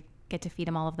time because we get to feed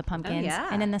them all of the pumpkins. yeah.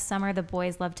 And in the summer, the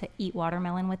boys love to eat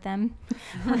watermelon with them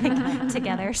like,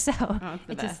 together. So it's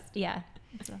the best. yeah.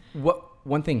 So.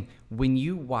 One thing, when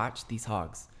you watch these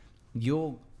hogs,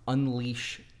 you'll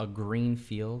unleash a green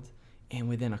field, and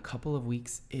within a couple of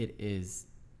weeks, it is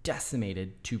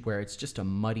decimated to where it's just a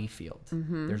muddy field.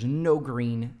 There's no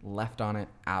green left on it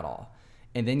at all.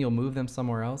 And then you'll move them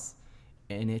somewhere else,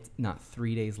 and it's not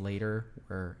 3 days later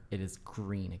where it is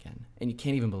green again, and you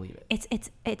can't even believe it.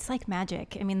 It's like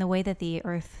magic. I mean, the way that the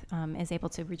earth is able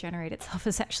to regenerate itself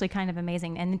is actually kind of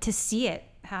amazing, and to see it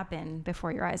happen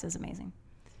before your eyes is amazing.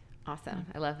 Awesome.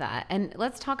 I love that. And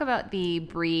let's talk about the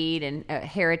breed and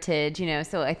heritage,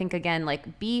 so I think, again,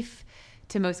 like beef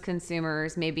to most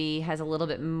consumers maybe has a little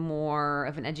bit more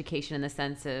of an education in the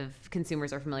sense of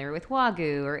consumers are familiar with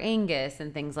Wagyu or Angus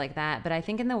and things like that. But I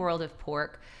think in the world of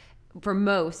pork, for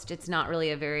most, it's not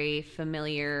really a very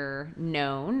familiar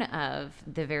known of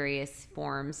the various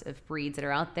forms of breeds that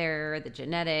are out there, the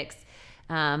genetics.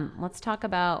 Let's talk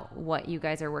about what you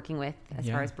guys are working with as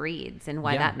far as breeds and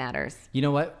why that matters. You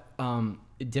know what?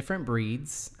 Different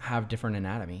breeds have different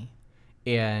anatomy.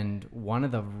 And one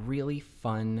of the really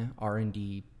fun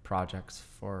R&D projects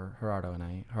for Gerardo and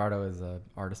I, Gerardo is an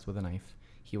artist with a knife.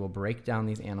 He will break down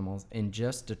these animals and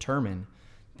just determine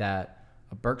that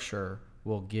a Berkshire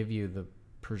will give you the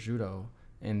prosciutto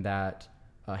and that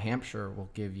a Hampshire will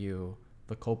give you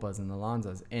the Copas and the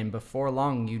Lanzas. And before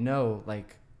long,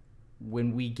 like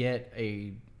when we get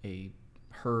a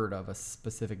herd of a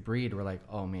specific breed, we're like,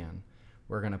 oh man,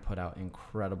 we're going to put out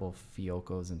incredible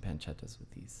Fiocos and Pancettas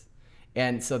with these.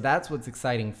 And so that's what's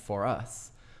exciting for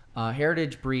us.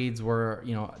 Heritage breeds were,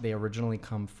 they originally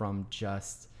come from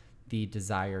just the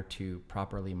desire to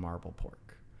properly marble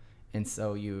pork. And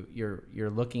so you're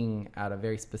looking at a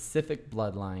very specific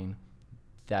bloodline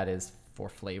that is for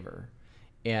flavor.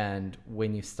 And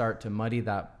when you start to muddy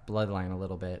that bloodline a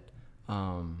little bit,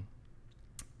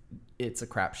 it's a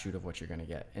crapshoot of what you're going to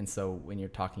get. And so when you're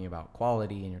talking about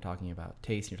quality and you're talking about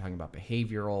taste, and you're talking about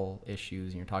behavioral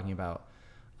issues, and you're talking about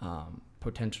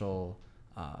potential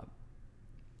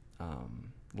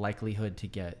likelihood to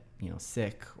get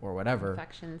sick or whatever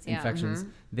infections,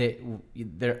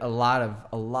 there a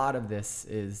lot of this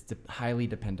is highly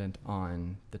dependent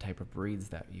on the type of breeds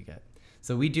that you get.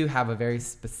 So we do have a very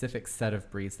specific set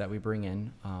of breeds that we bring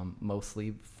in,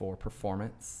 mostly for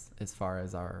performance as far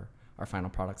as our final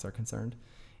products are concerned.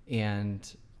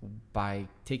 And by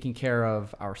taking care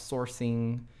of our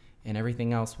sourcing and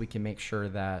everything else, we can make sure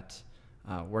that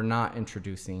we're not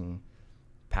introducing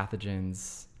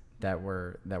pathogens that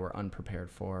we're unprepared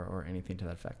for or anything to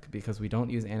that effect, because we don't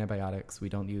use antibiotics, we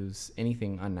don't use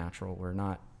anything unnatural, we're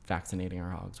not vaccinating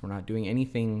our hogs, we're not doing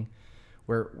anything.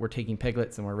 We're taking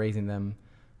piglets and we're raising them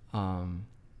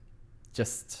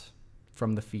just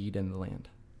from the feed and the land.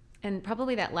 And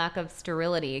probably that lack of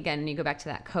sterility, again, you go back to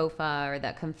that COFA or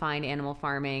that confined animal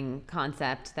farming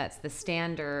concept, that's the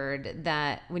standard,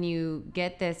 that when you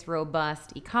get this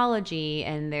robust ecology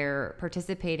and they're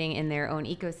participating in their own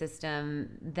ecosystem,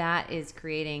 that is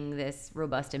creating this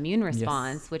robust immune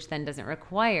response, which then doesn't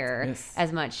require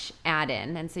as much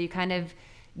add-in. And so you kind of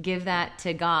give that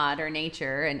to God or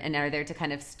nature and are there to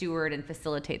kind of steward and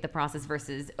facilitate the process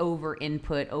versus over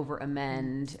input, over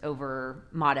amend, over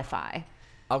modify.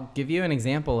 I'll give you an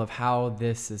example of how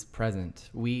this is present.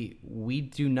 We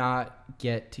do not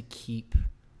get to keep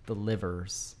the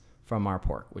livers from our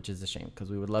pork, which is a shame because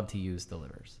we would love to use the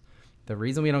livers. The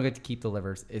reason we don't get to keep the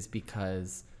livers is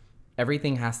because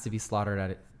everything has to be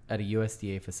slaughtered at a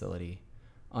USDA facility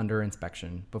under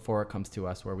inspection before it comes to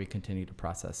us, where we continue to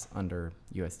process under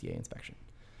USDA inspection.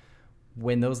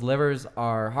 When those livers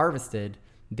are harvested,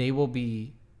 they will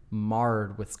be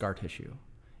marred with scar tissue.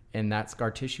 And that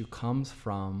scar tissue comes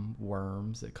from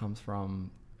worms, it comes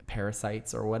from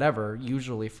parasites or whatever,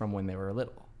 usually from when they were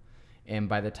little. And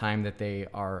by the time that they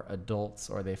are adults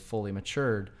or they've fully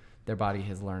matured, their body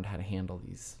has learned how to handle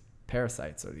these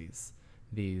parasites or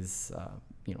these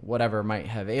whatever might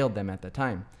have ailed them at the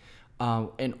time.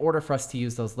 In order for us to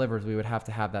use those livers, we would have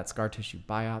to have that scar tissue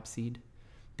biopsied.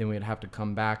 Then we would have to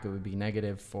come back. It would be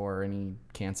negative for any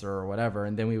cancer or whatever,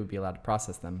 and then we would be allowed to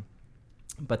process them.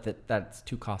 But that's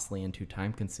too costly and too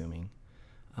time consuming.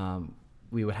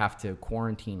 We would have to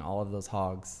quarantine all of those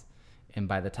hogs, and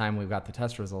by the time we got the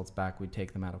test results back, we'd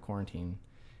take them out of quarantine.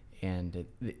 And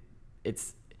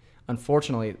it's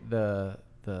unfortunately the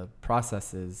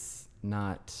process is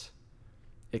not.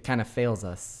 It kind of fails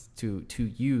us to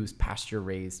use pasture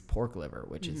raised pork liver,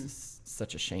 which is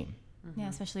such a shame. Yeah,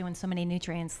 especially when so many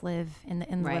nutrients live in the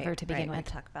liver to begin We with.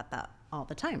 talk about that all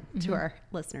the time to our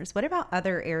listeners. What about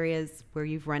other areas where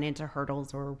you've run into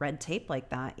hurdles or red tape like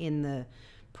that in the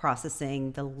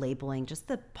processing, the labeling, just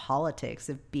the politics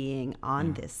of being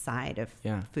on this side of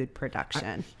food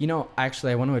production?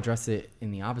 Actually, I want to address it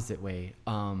in the opposite way.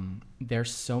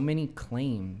 There's so many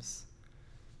claims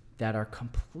that are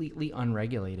completely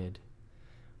unregulated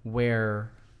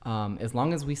where as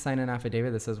long as we sign an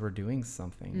affidavit that says we're doing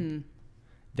something,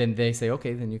 then they say,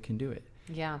 okay, then you can do it.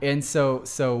 Yeah. And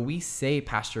so we say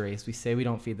pasture raised, we say we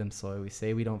don't feed them soy, we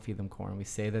say we don't feed them corn, we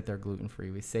say that they're gluten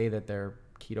free, we say that they're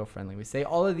keto friendly, we say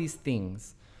all of these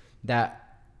things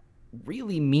that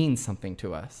really mean something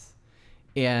to us.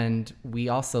 And we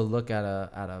also look at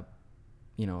a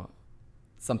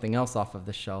something else off of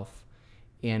the shelf,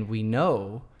 and we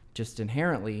know just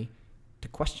inherently to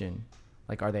question,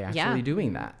 like, are they actually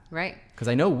doing that? Right. Because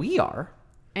I know we are.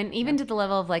 And even to the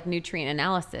level of like nutrient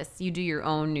analysis, you do your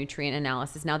own nutrient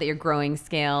analysis now that you're growing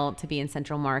scale to be in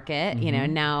Central Market.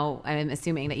 Now I'm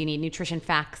assuming that you need nutrition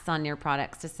facts on your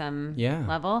products to some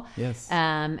level. Yes.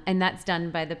 And that's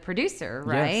done by the producer,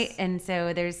 right? Yes. And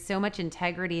so there's so much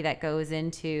integrity that goes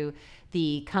into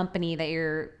the company that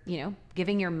you're,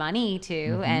 giving your money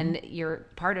to, and you're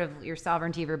part of your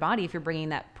sovereignty of your body if you're bringing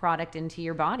that product into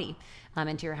your body,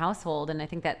 into your household. And I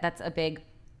think that that's a big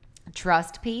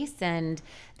trust piece, and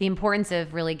the importance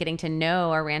of really getting to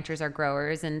know our ranchers, our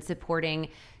growers, and supporting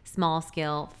small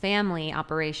scale family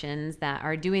operations that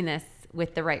are doing this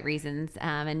with the right reasons,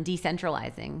 and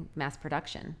decentralizing mass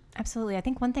production. Absolutely. I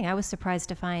think one thing I was surprised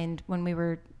to find when we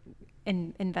were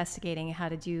investigating how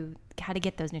to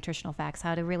get those nutritional facts,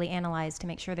 how to really analyze to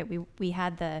make sure that we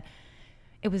had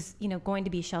it was going to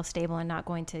be shelf stable and not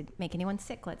going to make anyone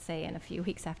sick, let's say, in a few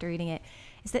weeks after eating it,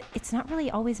 is that it's not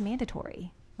really always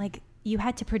mandatory. Like, you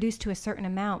had to produce to a certain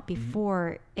amount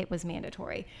before it was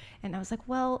mandatory. And I was like,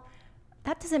 well,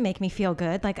 that doesn't make me feel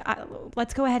good. Like,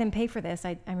 let's go ahead and pay for this.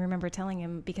 I remember telling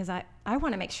him, because I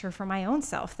want to make sure for my own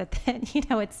self that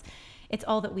it's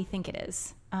all that we think it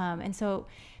is. And so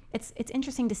it's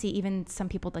interesting to see even some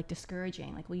people like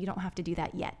discouraging, like, well, you don't have to do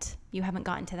that yet. You haven't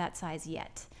gotten to that size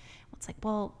yet. Well, it's like,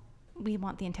 well, we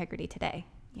want the integrity today,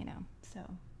 so.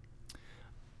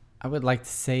 I would like to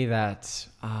say that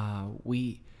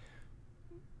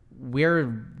we're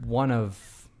one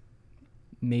of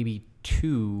maybe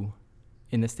two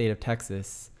in the state of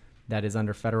Texas that is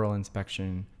under federal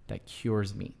inspection that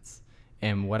cures meats.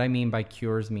 And what I mean by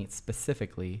cures meats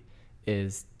specifically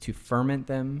is to ferment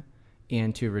them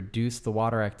and to reduce the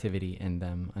water activity in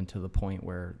them until the point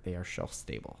where they are shelf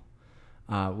stable.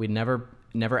 We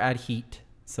never add heat,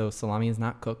 so salami is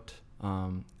not cooked.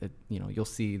 You'll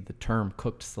see the term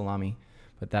cooked salami,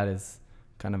 but that is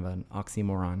kind of an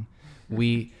oxymoron.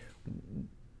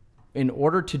 In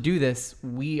order to do this,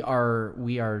 we are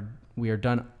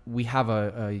done. We have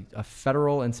a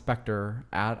federal inspector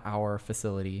at our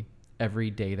facility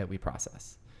every day that we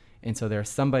process. And so there's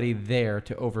somebody there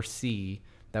to oversee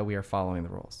that we are following the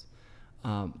rules.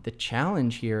 The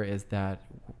challenge here is that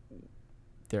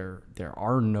there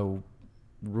are no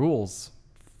rules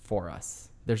for us.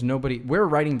 There's nobody. We're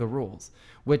writing the rules,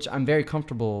 which I'm very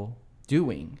comfortable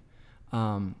doing.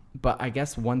 But I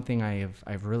guess one thing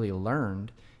I've really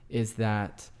learned is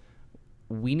that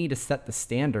we need to set the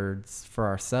standards for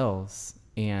ourselves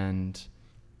and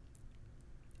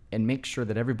make sure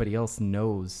that everybody else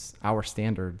knows our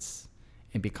standards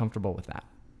and be comfortable with that.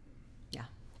 Yeah,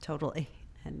 totally.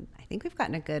 And I think we've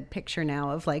gotten a good picture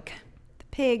now of like the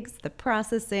pigs, the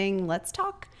processing. Let's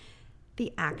talk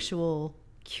the actual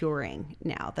curing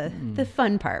now, the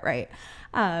fun part, right?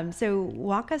 So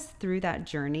walk us through that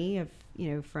journey of,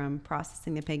 from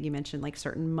processing the pig. You mentioned like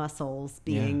certain muscles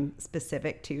being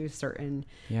specific to certain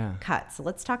cuts. So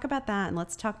let's talk about that, and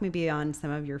let's talk maybe on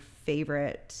some of your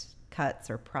favorite cuts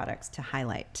or products to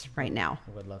highlight right now.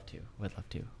 I would love to.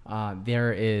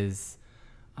 There is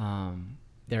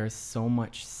so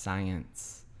much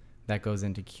science that goes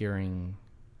into curing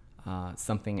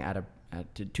something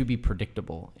to be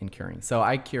predictable in curing. So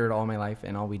I cured all my life,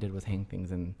 and all we did was hang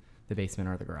things in the basement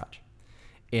or the garage.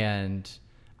 And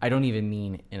I don't even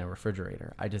mean in a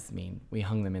refrigerator. I just mean we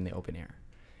hung them in the open air.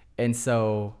 And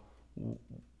so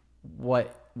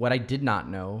what I did not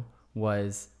know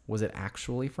was it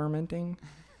actually fermenting?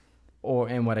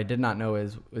 And what I did not know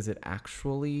was it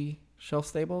actually shelf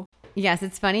stable? Yes,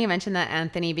 it's funny you mentioned that,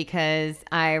 Anthony, because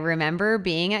I remember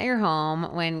being at your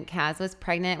home when Kaz was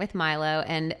pregnant with Milo,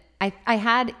 and I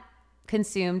had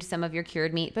consumed some of your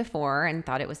cured meat before and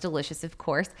thought it was delicious, of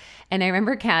course. And I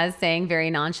remember Kaz saying very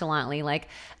nonchalantly, like,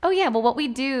 oh yeah, well, what we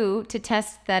do to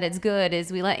test that it's good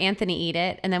is we let Anthony eat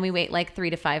it and then we wait like 3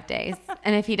 to 5 days.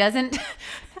 And if he doesn't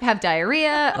have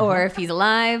diarrhea or if he's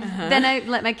alive, then I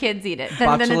let my kids eat it.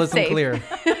 Then it's Botulism safe. clear.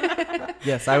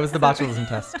 Yes, I was the botulism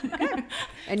test.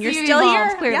 And you're you still evolved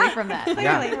here clearly Yeah. from that.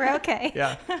 Yeah. Clearly, we're okay.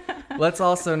 Yeah. Let's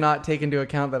also not take into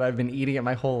account that I've been eating it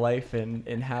my whole life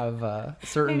and have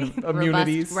certain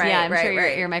immunities. Right, yeah, I'm sure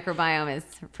right. your microbiome is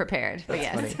prepared. But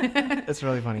yes. Funny. It's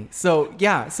really funny. So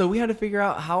yeah, so we had to figure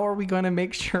out how are we going to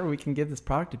make sure we can give this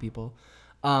product to people.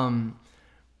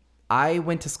 I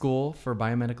went to school for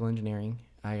biomedical engineering.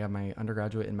 I got my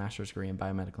undergraduate and master's degree in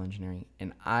biomedical engineering,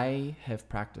 and I have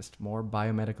practiced more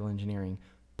biomedical engineering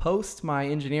post my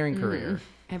engineering career.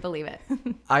 I believe it.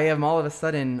 I am all of a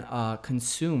sudden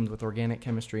consumed with organic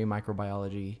chemistry and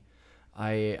microbiology.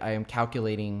 I am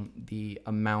calculating the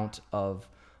amount of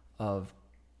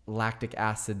lactic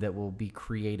acid that will be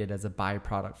created as a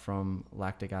byproduct from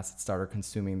lactic acid starter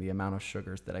consuming the amount of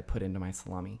sugars that I put into my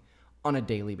salami on a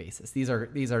daily basis. These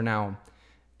are now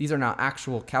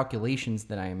actual calculations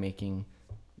that I am making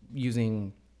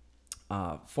using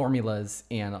formulas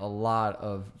and a lot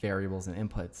of variables and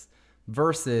inputs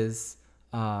versus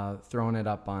throwing it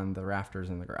up on the rafters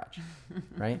in the garage,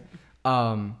 right?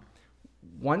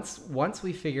 Once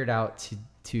we figured out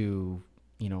to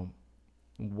you know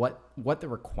what the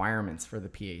requirements for the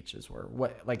pHs were,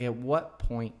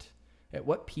 at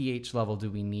what pH level do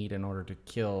we need in order to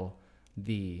kill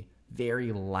the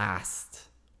very last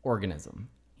organism?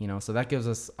 So that gives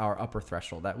us our upper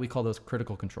threshold. That we call those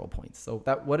critical control points. So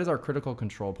what is our critical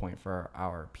control point for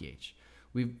our pH?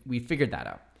 We figured that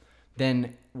out.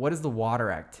 Then what is the water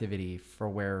activity for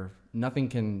where nothing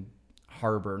can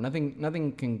harbor,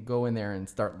 nothing can go in there and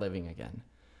start living again?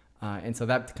 And so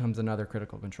that becomes another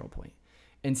critical control point.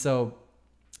 And so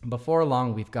before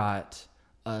long, we've got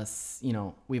the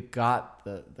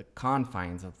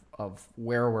confines of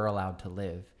where we're allowed to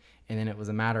live. And then it was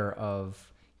a matter of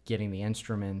getting the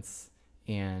instruments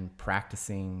and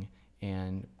practicing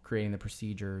and creating the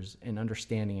procedures and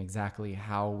understanding exactly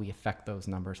how we affect those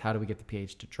numbers. How do we get the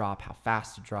pH to drop? How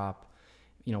fast to drop?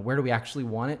 Where do we actually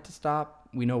want it to stop?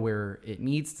 We know where it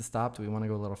needs to stop. Do we want to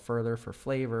go a little further for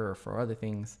flavor or for other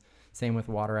things? Same with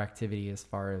water activity as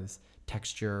far as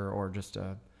texture or just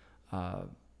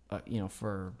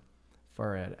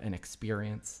for an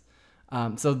experience.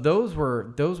 So those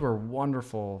were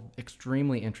wonderful,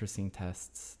 extremely interesting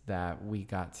tests that we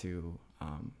got to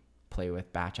play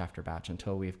with batch after batch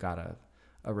until we've got a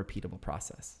repeatable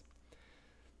process.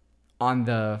 On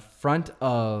the front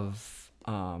of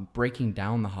breaking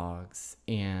down the hogs,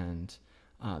 and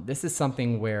this is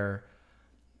something where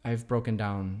I've broken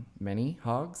down many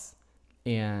hogs,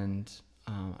 and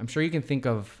I'm sure you can think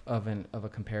of a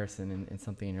comparison in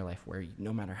something in your life where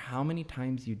no matter how many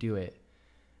times you do it,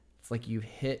 it's like you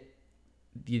hit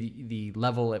the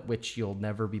level at which you'll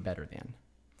never be better than.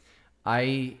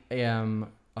 I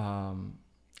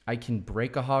can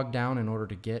break a hog down in order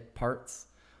to get parts.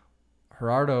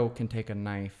 Gerardo can take a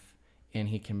knife and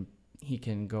he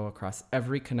can go across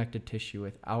every connected tissue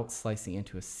without slicing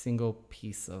into a single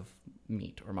piece of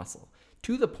meat or muscle,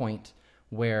 to the point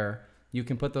where you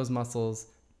can put those muscles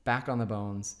back on the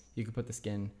bones. You can put the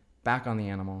skin back on the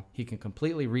animal. He can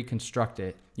completely reconstruct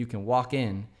it. You can walk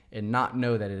in and not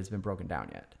know that it has been broken down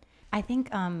yet. I think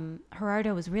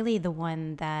Gerardo was really the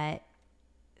one that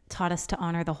taught us to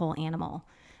honor the whole animal.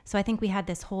 So I think we had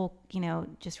this whole,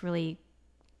 just really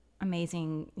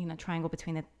amazing, triangle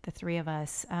between the three of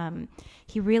us.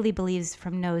 He really believes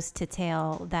from nose to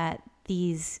tail that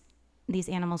these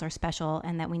animals are special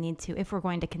and that we need to, if we're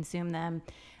going to consume them,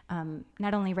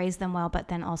 not only raise them well, but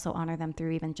then also honor them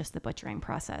through even just the butchering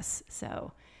process.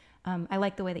 So I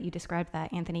like the way that you described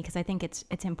that, Anthony, because I think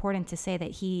it's important to say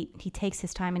that he takes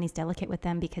his time and he's delicate with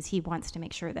them because he wants to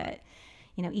make sure that,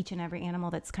 each and every animal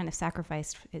that's kind of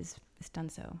sacrificed is done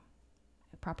so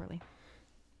properly.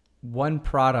 One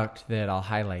product that I'll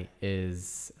highlight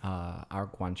is our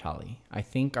guanciale. I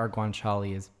think our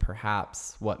guanciale is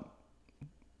perhaps what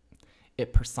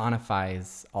it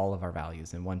personifies all of our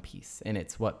values in one piece, and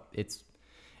it's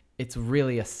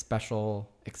really a special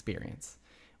experience.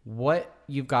 What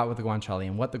you've got with the guanciale,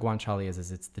 and what the guanciale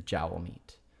is it's the jowl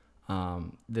meat.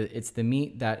 It's the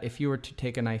meat that if you were to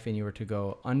take a knife and you were to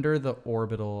go under the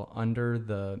orbital, under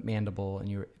the mandible, and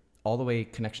you're all the way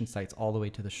connection sites all the way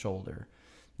to the shoulder,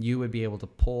 you would be able to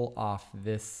pull off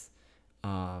this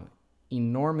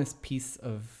enormous piece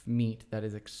of meat that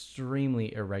is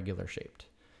extremely irregular shaped.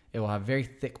 It will have very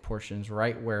thick portions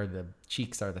right where the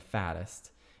cheeks are the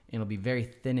fattest, and it'll be very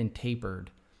thin and tapered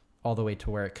all the way to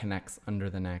where it connects under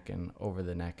the neck and over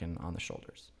the neck and on the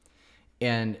shoulders.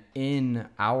 And in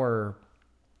our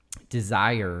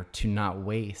desire to not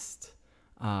waste,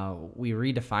 we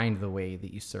redefined the way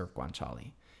that you serve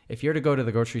guanciale. If you're to go to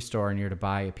the grocery store and you're to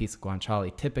buy a piece of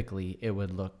guanciale, typically it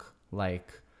would look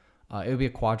like it would be a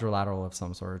quadrilateral of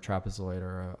some sort, a trapezoid,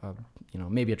 or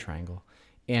maybe a triangle,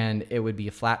 and it would be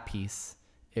a flat piece.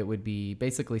 It would be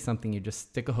basically something you just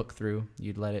stick a hook through,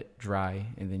 you'd let it dry,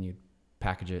 and then you'd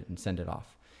package it and send it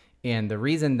off. And the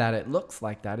reason that it looks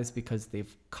like that is because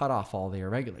they've cut off all the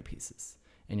irregular pieces,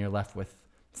 and you're left with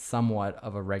somewhat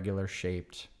of a regular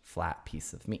shaped flat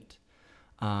piece of meat.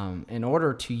 In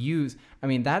order to use,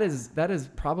 that is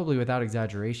probably without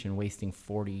exaggeration wasting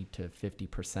 40 to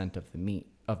 50% of the meat,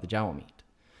 of the jowl meat.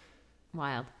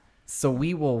 Wild. So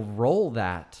we will roll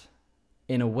that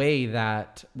in a way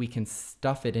that we can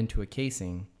stuff it into a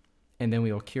casing, and then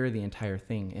we will cure the entire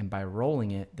thing. And by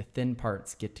rolling it, the thin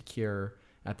parts get to cure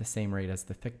at the same rate as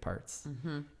the thick parts.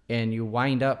 Mm-hmm. And you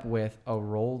wind up with a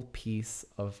rolled piece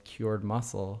of cured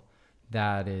muscle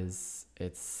that it's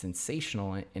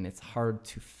sensational, and it's hard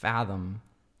to fathom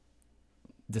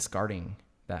discarding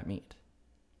that meat.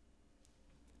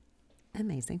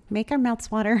 Amazing. Make our mouths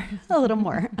water a little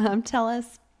more. Tell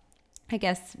us, I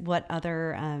guess, what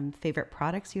other favorite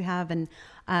products you have. And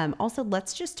also,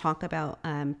 let's just talk about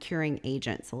curing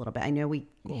agents a little bit. I know we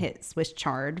hit Swiss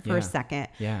chard for a second.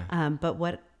 Yeah. But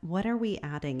what are we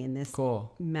adding in this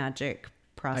magic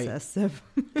process of...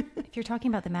 If you're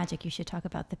talking about the magic, you should talk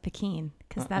about the Pekin,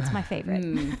 because that's my favorite.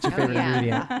 It's your favorite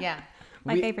ingredient. Yeah.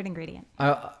 My favorite ingredient.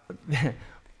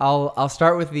 I'll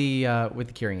start with the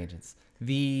curing agents.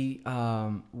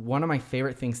 One of my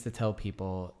favorite things to tell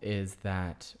people is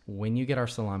that when you get our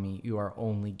salami, you are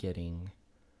only getting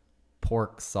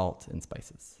pork, salt, and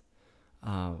spices.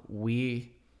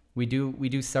 We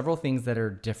do several things that are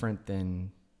different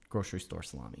than grocery store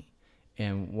salami.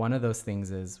 And one of those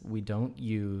things is we don't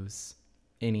use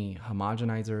any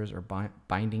homogenizers or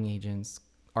binding agents,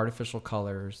 artificial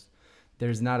colors.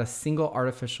 There's not a single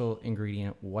artificial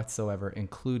ingredient whatsoever,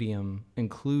 including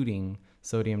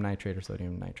sodium nitrate or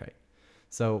sodium nitrite.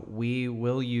 So we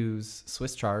will use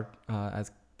Swiss chard,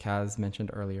 as Kaz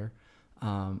mentioned earlier,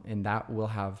 and that will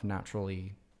have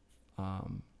naturally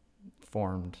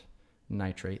formed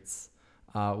nitrates.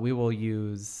 We will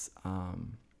use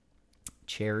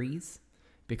cherries,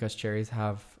 because cherries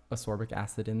have ascorbic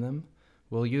acid in them.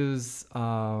 We'll use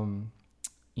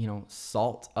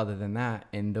salt other than that,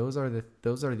 and those are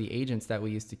the agents that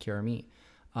we use to cure meat.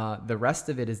 The rest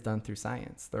of it is done through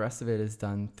science. The rest of it is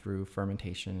done through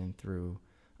fermentation and through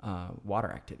water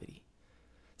activity.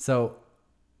 So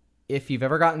if you've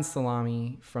ever gotten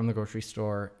salami from the grocery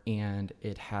store and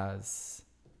it has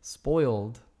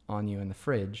spoiled on you in the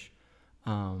fridge,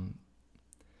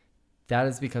 that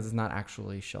is because it's not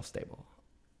actually shelf stable.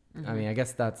 Mm-hmm. I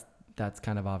guess that's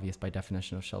kind of obvious by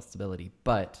definition of shelf stability.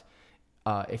 But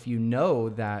if you know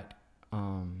that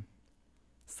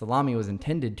salami was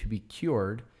intended to be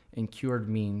cured, and cured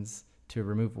means to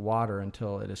remove water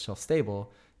until it is shelf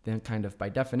stable, then kind of by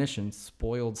definition,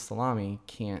 spoiled salami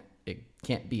can't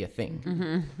be a thing.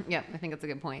 Mm-hmm. Yeah, I think that's a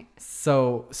good point.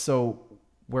 So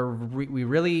we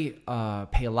really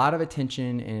pay a lot of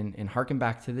attention and harken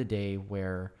back to the day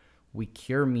where we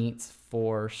cure meats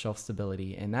for shelf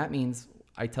stability. And that means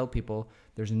I tell people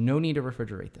there's no need to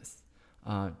refrigerate this.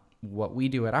 What we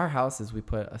do at our house is we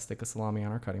put a stick of salami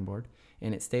on our cutting board,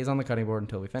 and it stays on the cutting board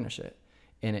until we finish it.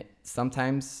 And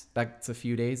sometimes that's a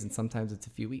few days and sometimes it's a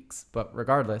few weeks. But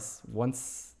regardless,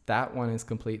 once that one is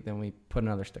complete, then we put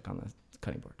another stick on the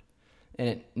cutting board.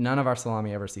 And none of our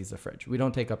salami ever sees the fridge. We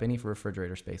don't take up any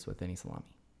refrigerator space with any salami.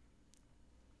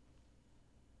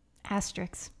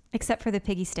 Asterisks, except for the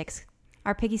piggy sticks.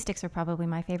 Our piggy sticks are probably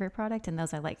my favorite product, and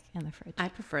those I like in the fridge. I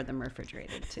prefer them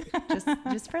refrigerated too,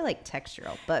 just for like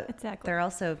textural. But exactly. They're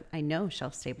also, I know,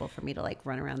 shelf stable for me to like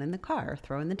run around in the car,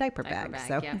 throw in the diaper bag.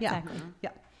 So yeah. Exactly. Yeah.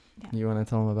 You want to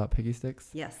tell them about piggy sticks?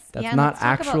 Yes. That's not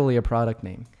actually a product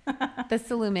name. The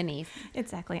Saluminis.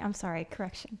 Exactly. I'm sorry.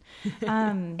 Correction.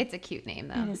 It's a cute name,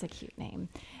 though. It is a cute name.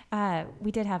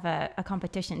 We did have a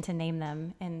competition to name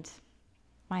them, and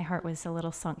my heart was a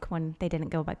little sunk when they didn't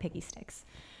go by piggy sticks.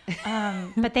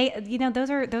 But they, those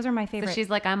are my favorite. So she's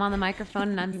like, I'm on the microphone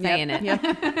and I'm saying it. Yep.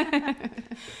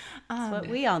 That's what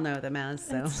we all know them as.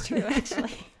 So that's true,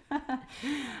 actually.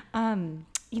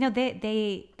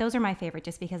 Those are my favorite,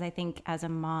 just because I think as a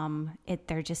mom,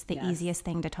 they're just the easiest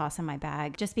thing to toss in my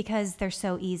bag, just because they're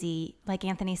so easy. Like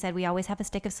Anthony said, we always have a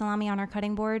stick of salami on our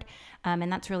cutting board.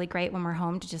 And that's really great when we're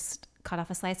home to just cut off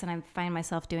a slice. And I find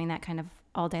myself doing that kind of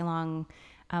all day long.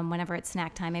 Whenever it's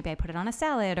snack time, maybe I put it on a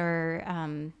salad or,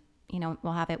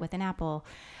 we'll have it with an apple.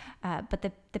 But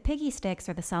the piggy sticks,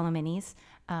 or the Salominis,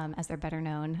 as they're better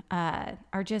known,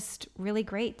 are just really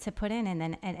great to put in. And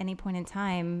then at any point in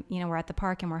time, we're at the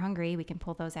park and we're hungry, we can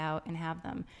pull those out and have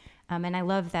them. And I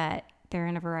love that they're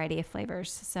in a variety of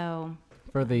flavors. So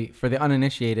for the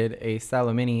uninitiated, a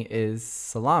Salomini is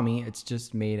salami. It's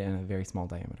just made in a very small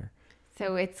diameter.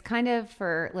 So it's kind of,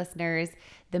 for listeners,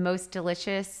 the most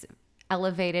delicious,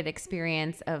 elevated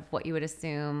experience of what you would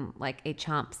assume like a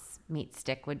Chomps meat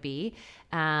stick would be.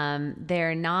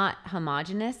 They're not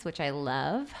homogenous, which I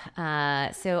love.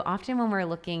 So often when we're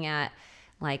looking at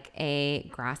like a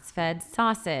grass-fed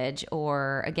sausage,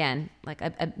 or again, like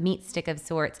a meat stick of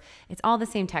sorts, it's all the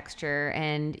same texture,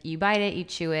 and you bite it, you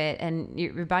chew it, and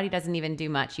your body doesn't even do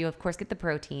much. You of course get the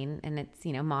protein, and it's,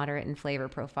 moderate in flavor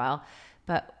profile.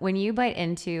 But when you bite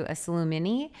into a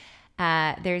salumini,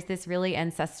 there's this really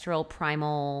ancestral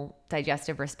primal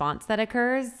digestive response that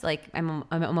occurs. Like I'm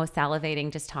almost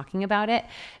salivating just talking about it,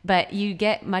 but you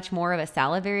get much more of a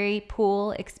salivary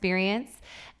pool experience.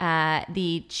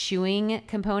 The chewing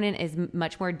component is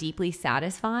much more deeply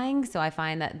satisfying. So I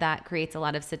find that creates a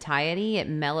lot of satiety. It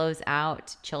mellows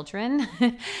out children.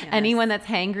 Yes. Anyone that's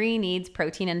hangry needs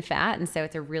protein and fat. And so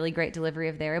it's a really great delivery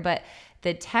of there. But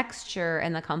the texture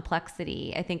and the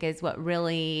complexity, I think, is what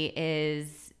really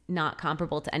is not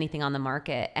comparable to anything on the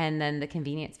market. And then the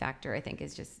convenience factor, I think,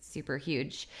 is just super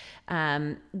huge.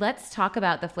 Let's talk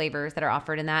about the flavors that are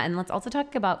offered in that. And let's also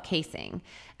talk about casing,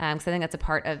 because I think that's a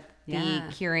part of the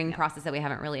curing process that we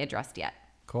haven't really addressed yet.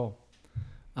 Cool.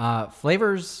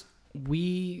 Flavors,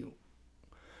 we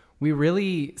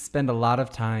really spend a lot of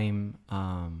time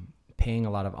paying a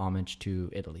lot of homage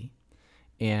to Italy.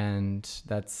 And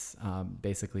that's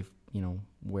basically,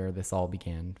 where this all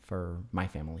began for my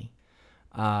family.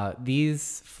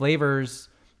 These flavors,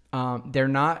 they're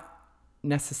not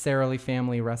necessarily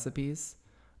family recipes.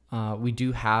 We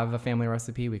do have a family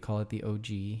recipe. We call it the OG,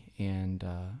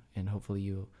 and hopefully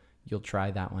you'll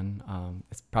try that one.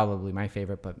 It's probably my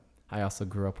favorite, but I also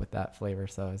grew up with that flavor,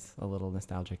 so it's a little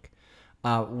nostalgic.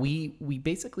 We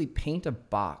basically paint a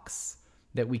box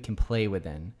that we can play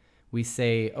within. We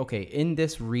say, okay, in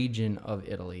this region of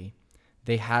Italy,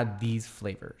 they had these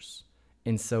flavors.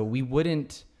 And so we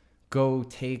wouldn't go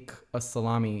take a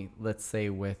salami, let's say,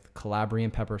 with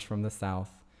Calabrian peppers from the south,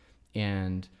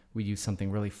 and we use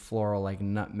something really floral like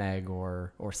nutmeg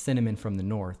or cinnamon from the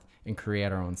north and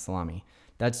create our own salami.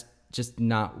 That's just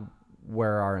not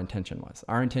where our intention was.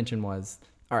 Our intention was,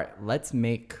 all right, let's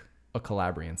make a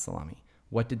Calabrian salami.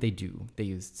 What did they do? They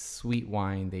used sweet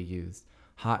wine. They used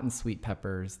hot and sweet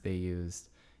peppers. They used,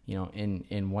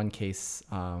 in one case,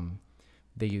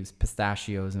 they used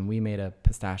pistachios, and we made a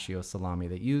pistachio salami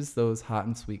that used those hot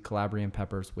and sweet Calabrian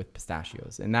peppers with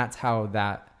pistachios. And that's how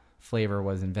that flavor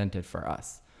was invented for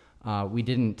us. We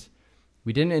didn't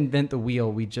invent the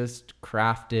wheel. We just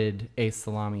crafted a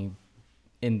salami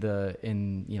in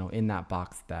that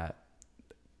box that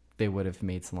they would have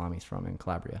made salamis from in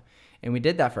Calabria. And we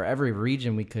did that for every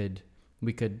region we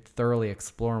could thoroughly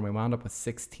explore, and we wound up with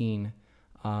 16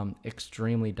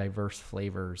 extremely diverse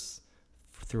flavors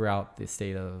throughout the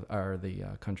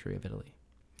country of Italy.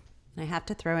 I have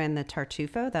to throw in the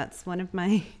tartufo. That's one of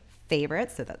my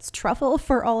favorites. So that's truffle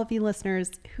for all of you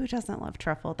listeners. Who doesn't love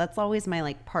truffle? That's always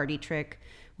my party trick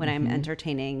when I'm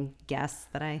entertaining guests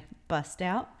that I bust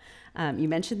out. You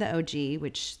mentioned the OG,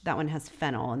 which that one has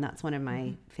fennel, and that's one of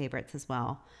my favorites as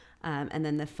well. And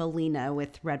then the Felina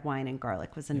with red wine and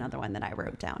garlic was another one that I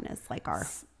wrote down as our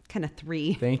kind of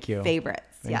three favorites.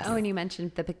 Yes. Oh, and you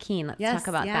mentioned the Pekin. Let's talk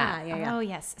about that. Yeah. Oh,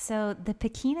 yes. So the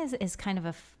Pekin is kind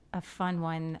of a fun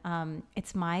one.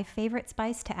 It's my favorite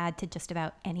spice to add to just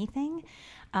about anything.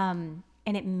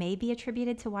 And it may be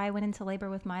attributed to why I went into labor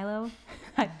with Milo.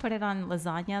 I put it on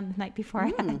lasagna the night before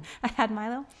I had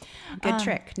Milo. Good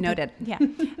trick. Noted.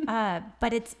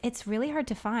 But it's really hard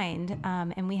to find.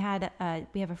 And we have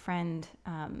a friend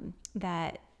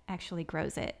that actually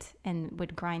grows it and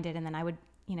would grind it, and then I would,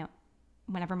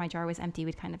 whenever my jar was empty,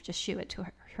 we'd kind of just shoo it to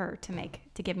her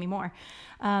to give me more.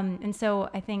 And so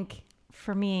I think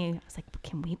for me, I was like,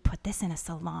 can we put this in a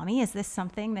salami? Is this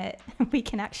something that we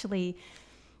can actually,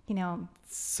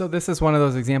 So this is one of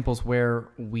those examples where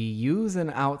we use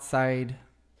an outside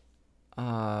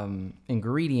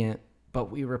ingredient,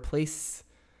 but we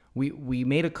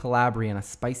made a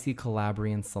spicy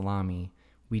Calabrian salami.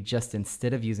 We just,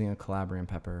 instead of using a Calabrian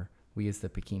pepper, we used the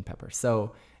Pekin pepper.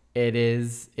 So it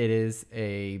is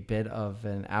a bit of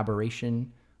an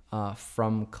aberration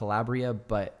from Calabria,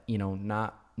 but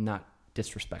not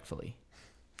disrespectfully.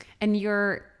 And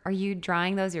your are you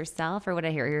drying those yourself, or what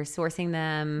I hear? You're sourcing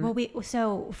them? Well,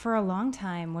 so for a long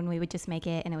time when we would just make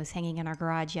it and it was hanging in our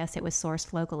garage, yes, it was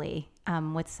sourced locally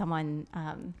with someone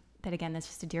that, again, that's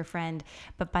just a dear friend.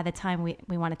 But by the time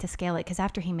we wanted to scale it, because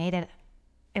after he made it,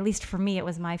 at least for me, it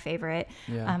was my favorite.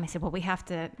 Yeah. I said, well, we have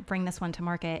to bring this one to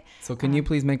market. So can you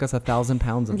please make us 1,000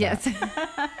 pounds of Yes.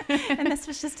 that? And this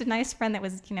was just a nice friend that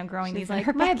was, growing She's these in like,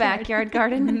 her my backyard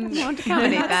garden won't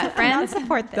accommodate that, Friends friends.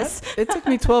 support this. It took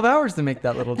me 12 hours to make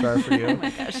that little jar for you.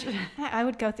 I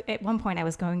would go through, at one point I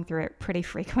was going through it pretty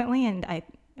frequently, and I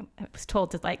was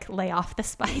told to lay off the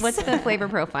spice. What's the flavor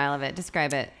profile of it?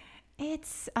 Describe it.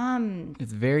 It's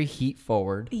It's very heat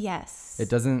forward. yes.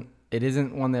 It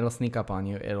isn't one that'll sneak up on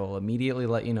you. It'll immediately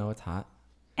let you know it's hot.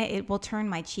 It will turn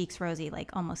my cheeks rosy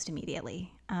almost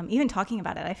immediately. Even talking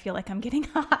about it, I feel like I'm getting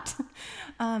hot.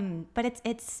 But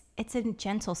it's a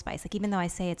gentle spice. Even though I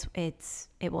say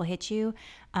it will hit you,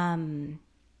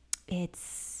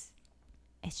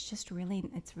 it's just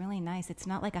really nice. It's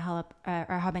not like a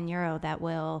habanero that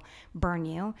will burn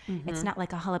you. Mm-hmm. It's not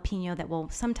like a jalapeno that will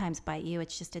sometimes bite you.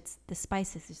 The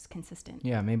spice is just consistent.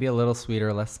 Yeah, maybe a little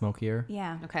sweeter, less smokier.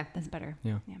 Yeah. Okay. That's better.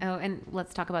 Yeah. Oh, and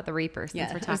let's talk about the Reaper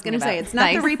since we're talking I was going to about say, it's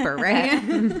not the spice. Reaper,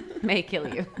 right? May kill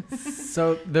you.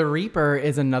 So the Reaper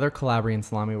is another Calabrian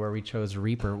salami where we chose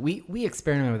Reaper. We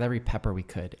experimented with every pepper we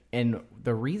could, and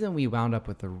the reason we wound up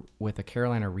with a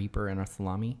Carolina Reaper in our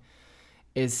salami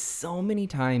is so many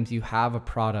times you have a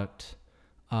product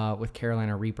with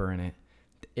Carolina Reaper in it,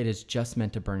 it is just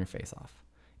meant to burn your face off.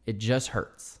 It just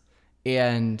hurts,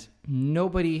 and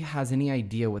nobody has any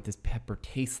idea what this pepper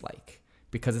tastes like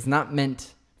because it's not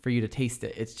meant for you to taste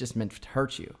it. It's just meant to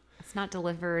hurt you. It's not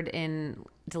delivered in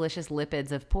delicious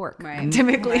lipids of pork, Right.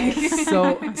 typically.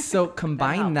 So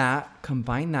combine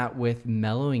that with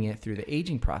mellowing it through the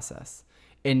aging process.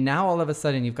 And now all of a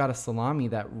sudden you've got a salami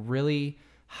that really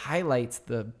highlights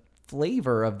the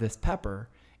flavor of this pepper.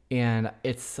 And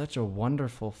it's such a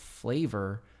wonderful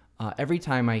flavor. Every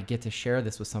time I get to share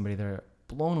this with somebody, they're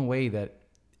blown away that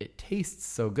it tastes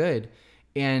so good.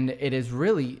 And it is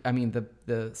really,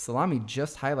 the salami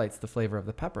just highlights the flavor of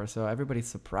the pepper. So everybody's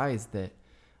surprised that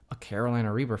a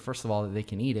Carolina Reaper, first of all, that they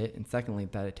can eat it, and secondly,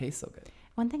 that it tastes so good.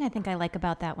 One thing I think I like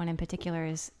about that one in particular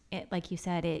is, like you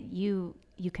said, you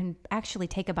can actually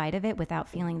take a bite of it without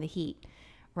feeling the heat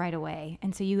right away.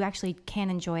 And so you actually can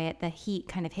enjoy it. The heat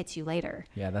kind of hits you later.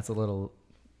 Yeah, that's a little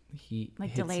heat.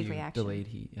 Like hits delayed you. reaction. Delayed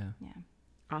heat, yeah. Yeah.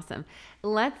 Awesome.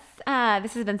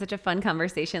 This has been such a fun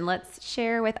conversation. Let's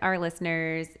share with our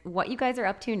listeners what you guys are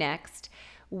up to next,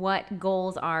 what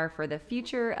goals are for the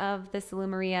future of the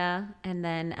Salumeria, and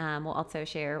then we'll also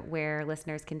share where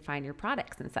listeners can find your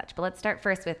products and such. But let's start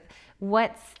first with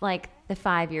what's like the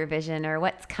 5-year vision or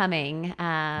what's coming.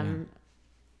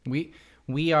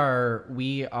 We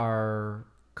are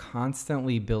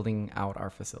constantly building out our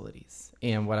facilities.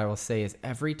 And what I will say is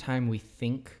every time we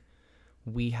think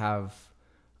we have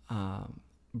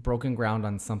broken ground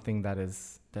on something that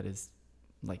is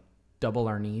like double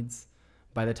our needs,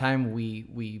 by the time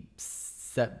we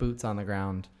set boots on the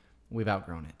ground, we've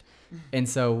outgrown it. And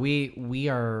so we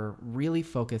are really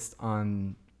focused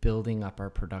on building up our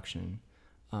production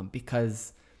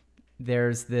because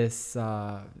there's this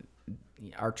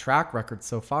our track record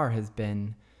so far has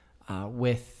been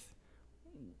with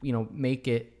make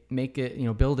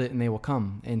it build it and they will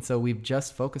come. And so we've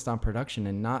just focused on production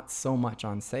and not so much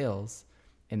on sales,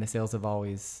 and the sales have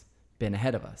always been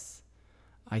ahead of us.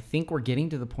 I think we're getting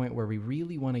to the point where we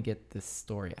really want to get this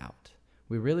story out.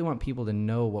 We really want people to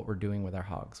know what we're doing with our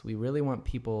hogs. We really want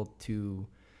people to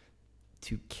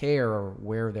care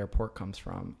where their pork comes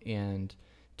from and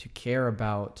to care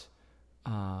about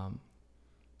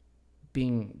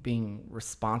being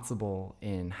responsible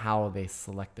in how they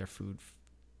select their food,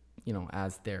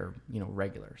 as their,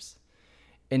 regulars.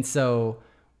 And so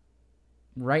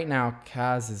right now,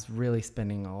 Kaz is really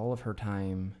spending all of her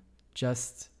time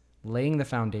just laying the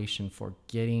foundation for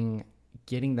getting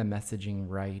the messaging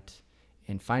right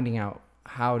and finding out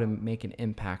how to make an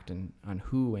impact on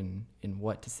who and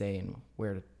what to say and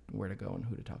where to go and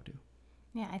who to talk to.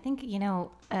 Yeah, I think,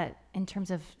 in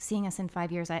terms of seeing us in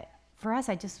 5 years, for us,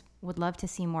 I just would love to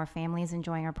see more families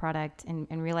enjoying our product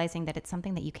and realizing that it's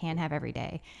something that you can have every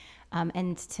day.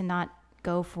 And to not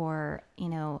go for,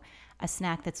 a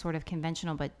snack that's sort of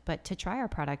conventional, but to try our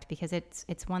product because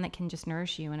it's one that can just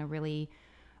nourish you in a really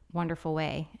wonderful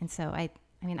way. And so I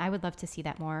would love to see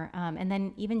that more. And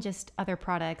then even just other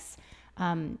products.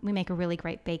 We make a really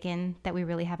great bacon that we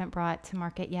really haven't brought to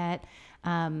market yet.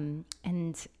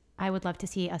 And I would love to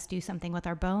see us do something with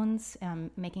our bones.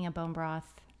 Making a bone broth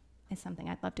is something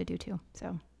I'd love to do too.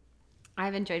 So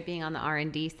I've enjoyed being on the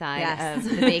R&D side Yes. of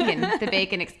the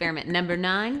bacon experiment. Number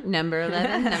 9, number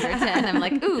 11, number 10. I'm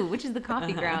like, ooh, which is the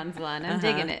coffee grounds one? I'm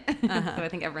digging it. So I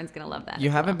think everyone's going to love that. You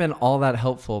as haven't well. been all that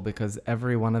helpful because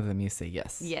every one of them you say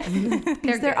yes. Yes.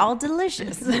 They're good. all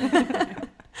delicious.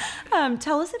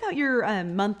 Tell us about your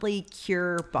monthly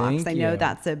cure box. Thank I know you.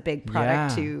 that's a big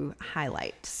product Yeah. to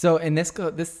highlight. So, and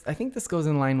I think this goes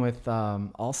in line with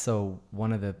also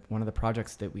one of the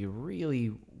projects that we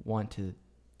really want to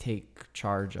take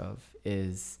charge of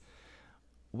is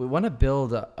we want to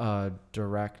build a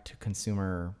direct to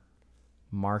consumer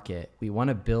market. We want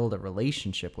to build a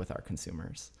relationship with our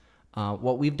consumers.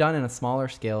 What we've done in a smaller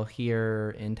scale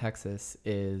here in Texas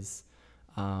is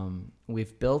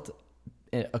we've built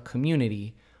a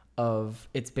community of,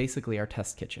 it's basically our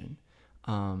test kitchen.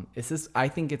 I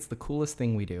think it's the coolest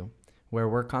thing we do, where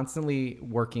we're constantly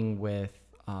working with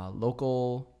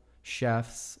local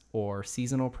chefs or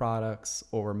seasonal products,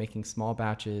 or we're making small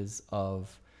batches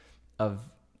of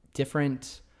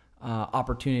different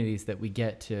opportunities that we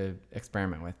get to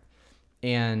experiment with.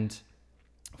 And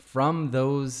from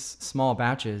those small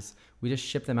batches, we just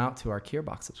ship them out to our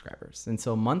CureBox subscribers. And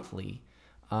so monthly,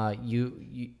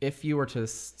 if you were to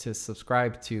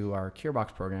subscribe to our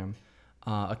CureBox program,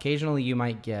 occasionally you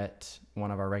might get one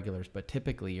of our regulars, but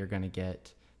typically you're going to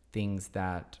get things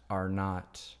that are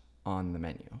not on the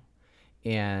menu.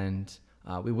 And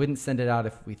we wouldn't send it out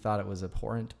if we thought it was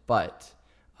abhorrent, but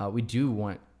we do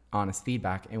want honest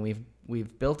feedback. And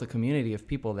we've built a community of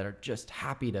people that are just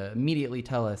happy to immediately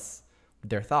tell us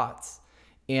their thoughts.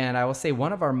 And I will say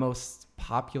one of our most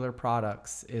popular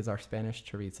products is our Spanish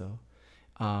chorizo.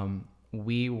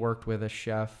 We worked with a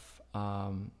chef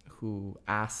who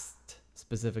asked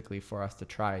specifically for us to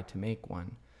try to make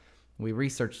one. We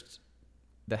researched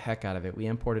the heck out of it. We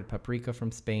imported paprika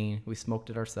from Spain. We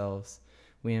smoked it ourselves.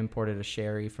 We imported a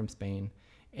sherry from Spain.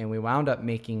 And we wound up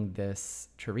making this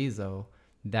chorizo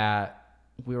that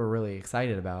we were really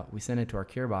excited about. We sent it to our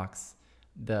CureBox.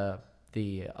 The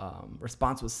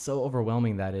response was so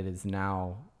overwhelming that it is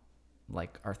now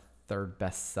like our third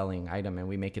best selling item, and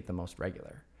we make it the most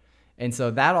regular. And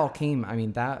so that all came, I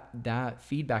mean, that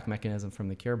feedback mechanism from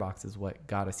the CureBox is what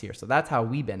got us here. So that's how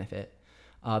we benefit.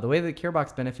 The way the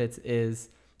CureBox benefits is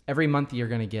every month you're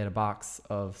going to get a box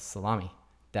of salami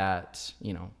that,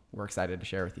 we're excited to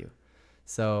share with you.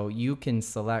 So you can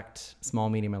select small,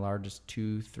 medium, and large, just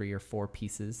 2, 3, or 4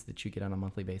 pieces that you get on a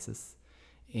monthly basis.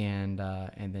 And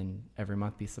then every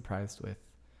month be surprised with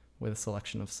a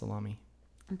selection of salami.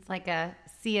 It's like a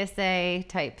CSA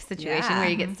type situation where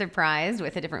you get surprised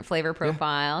with a different flavor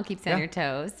profile, keeps you on your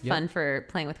toes. Yeah. Fun for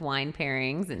playing with wine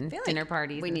pairings and dinner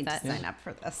parties. We and need to such. sign up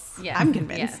for this. Yeah. I'm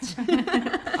convinced.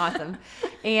 Yes. Awesome.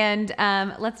 And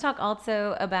let's talk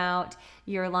also about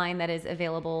your line that is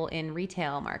available in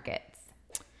retail markets.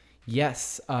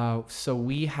 Yes. So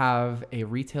we have a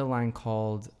retail line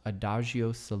called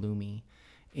Adagio Salumi.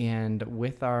 And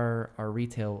with our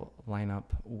retail lineup,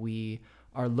 we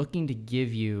are looking to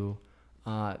give you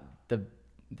the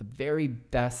very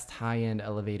best high-end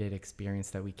elevated experience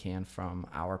that we can from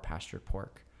our pastured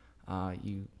pork.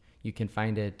 You can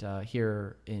find it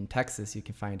here in Texas. You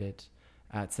can find it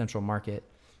at Central Market,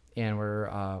 and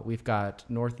we've got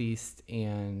Northeast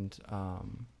and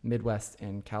Midwest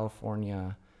and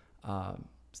California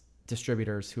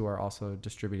distributors who are also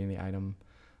distributing the item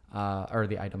or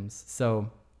the items.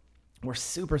 So we're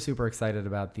super, super excited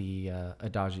about the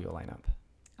Adagio lineup.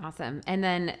 Awesome. And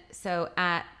then, so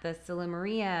at the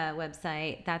Salumeria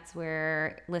website, that's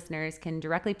where listeners can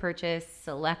directly purchase,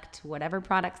 select whatever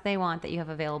products they want that you have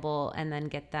available, and then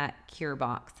get that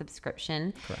CureBox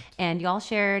subscription. Correct. And y'all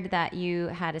shared that you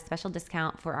had a special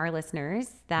discount for our listeners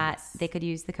that they could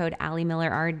use the code Allie Miller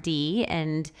RD,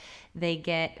 and they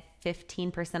get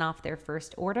 15% off their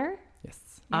first order. Yes.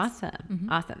 Awesome.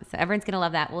 Mm-hmm. Awesome. So everyone's going to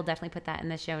love that. We'll definitely put that in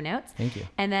the show notes. Thank you.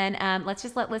 And then let's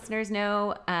just let listeners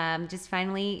know, just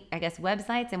finally, I guess,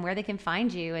 websites and where they can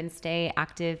find you and stay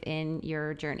active in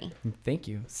your journey. Thank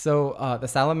you. So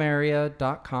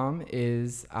thesalumeria.com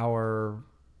is our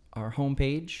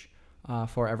homepage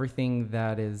for everything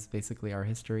that is basically our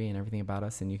history and everything about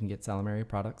us, and you can get Salumeria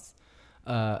products.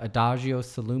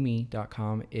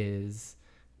 AdagioSalumi.com is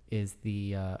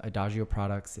the Adagio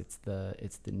products. It's the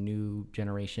new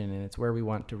generation, and it's where we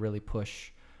want to really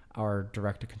push our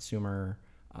direct-to-consumer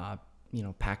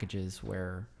packages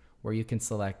where you can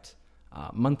select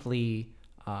monthly,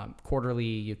 quarterly.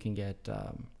 You can get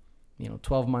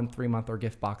 12-month, 3-month, or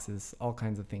gift boxes, all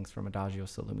kinds of things from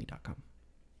AdagioSalumi.com.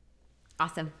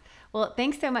 Awesome. Well,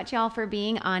 thanks so much, y'all, for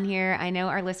being on here. I know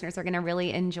our listeners are going to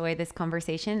really enjoy this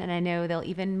conversation, and I know they'll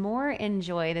even more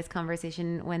enjoy this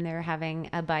conversation when they're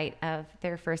having a bite of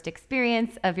their first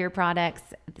experience of your products.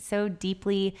 So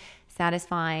deeply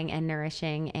satisfying and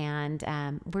nourishing, and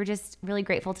we're just really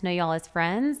grateful to know y'all as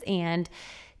friends and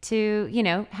to,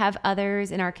 have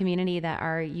others in our community that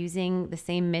are using the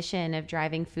same mission of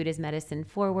driving food as medicine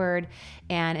forward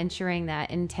and ensuring that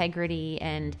integrity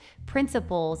and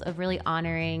principles of really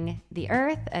honoring the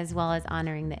earth as well as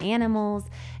honoring the animals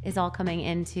is all coming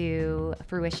into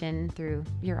fruition through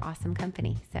your awesome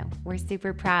company. So we're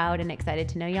super proud and excited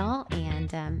to know y'all,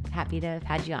 and happy to have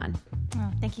had you on.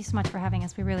 Oh, thank you so much for having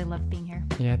us. We really love being here.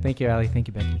 Yeah, thank you, Allie. Thank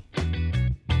you, Becky.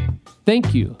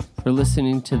 Thank you for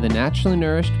listening to the Naturally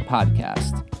Nourished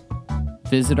podcast.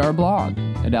 Visit our blog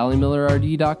at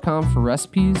alliemillerrd.com for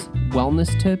recipes,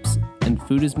 wellness tips, and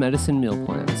food as medicine meal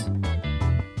plans.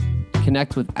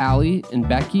 Connect with Allie and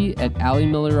Becky at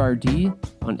alliemillerrd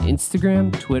on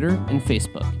Instagram, Twitter, and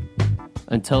Facebook.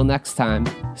 Until next time,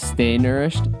 stay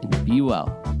nourished and be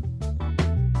well.